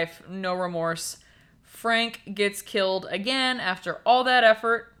her life, no remorse. Frank gets killed again after all that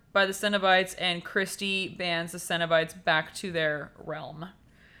effort by the Cenobites, and Christy bans the Cenobites back to their realm.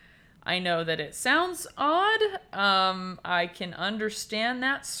 I know that it sounds odd. I can understand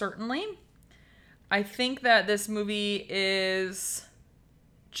that, certainly. I think that this movie is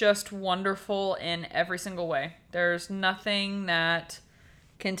just wonderful in every single way. There's nothing that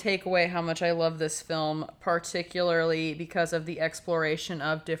can take away how much I love this film, particularly because of the exploration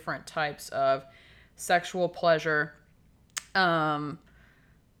of different types of sexual pleasure. Clive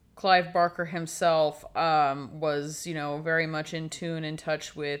Barker himself was, very much in tune, in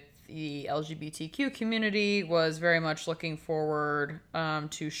touch with the LGBTQ community, was very much looking forward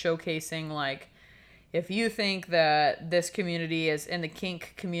to showcasing, like, if you think that this community is, in the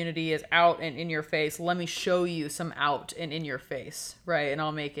kink community is out and in your face, let me show you some out and in your face, right? And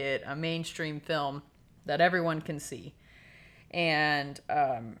I'll make it a mainstream film that everyone can see. And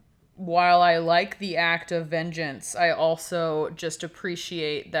while I like the act of vengeance, I also just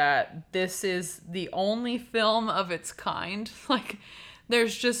appreciate that this is the only film of its kind. Like,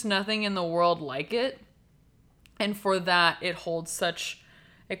 there's just nothing in the world like it. And for that, it holds such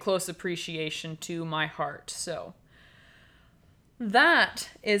a close appreciation to my heart. So that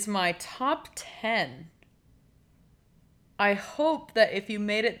is my top 10. I hope that if you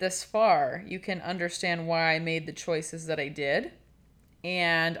made it this far, you can understand why I made the choices that I did.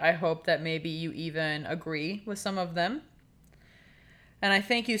 And I hope that maybe you even agree with some of them. And I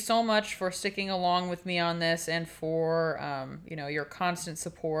thank you so much for sticking along with me on this, and for your constant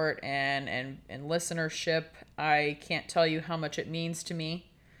support and listenership. I can't tell you how much it means to me.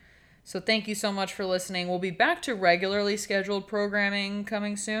 So thank you so much for listening. We'll be back to regularly scheduled programming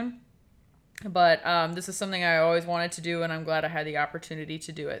coming soon. But this is something I always wanted to do, and I'm glad I had the opportunity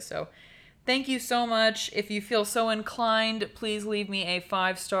to do it. So thank you so much. If you feel so inclined, please leave me a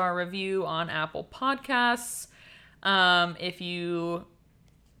 5-star review on Apple Podcasts. If you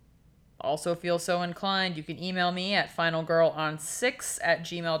also feel so inclined, you can email me at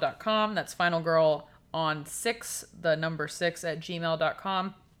finalgirlon6@gmail.com. That's finalgirlon6, the number 6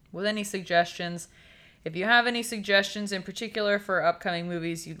 @gmail.com, with any suggestions. If you have any suggestions in particular for upcoming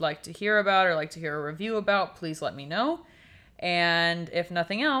movies you'd like to hear about or like to hear a review about, please let me know. And if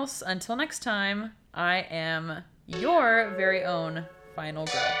nothing else, until next time, I am your very own Final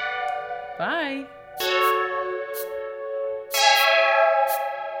Girl. Bye.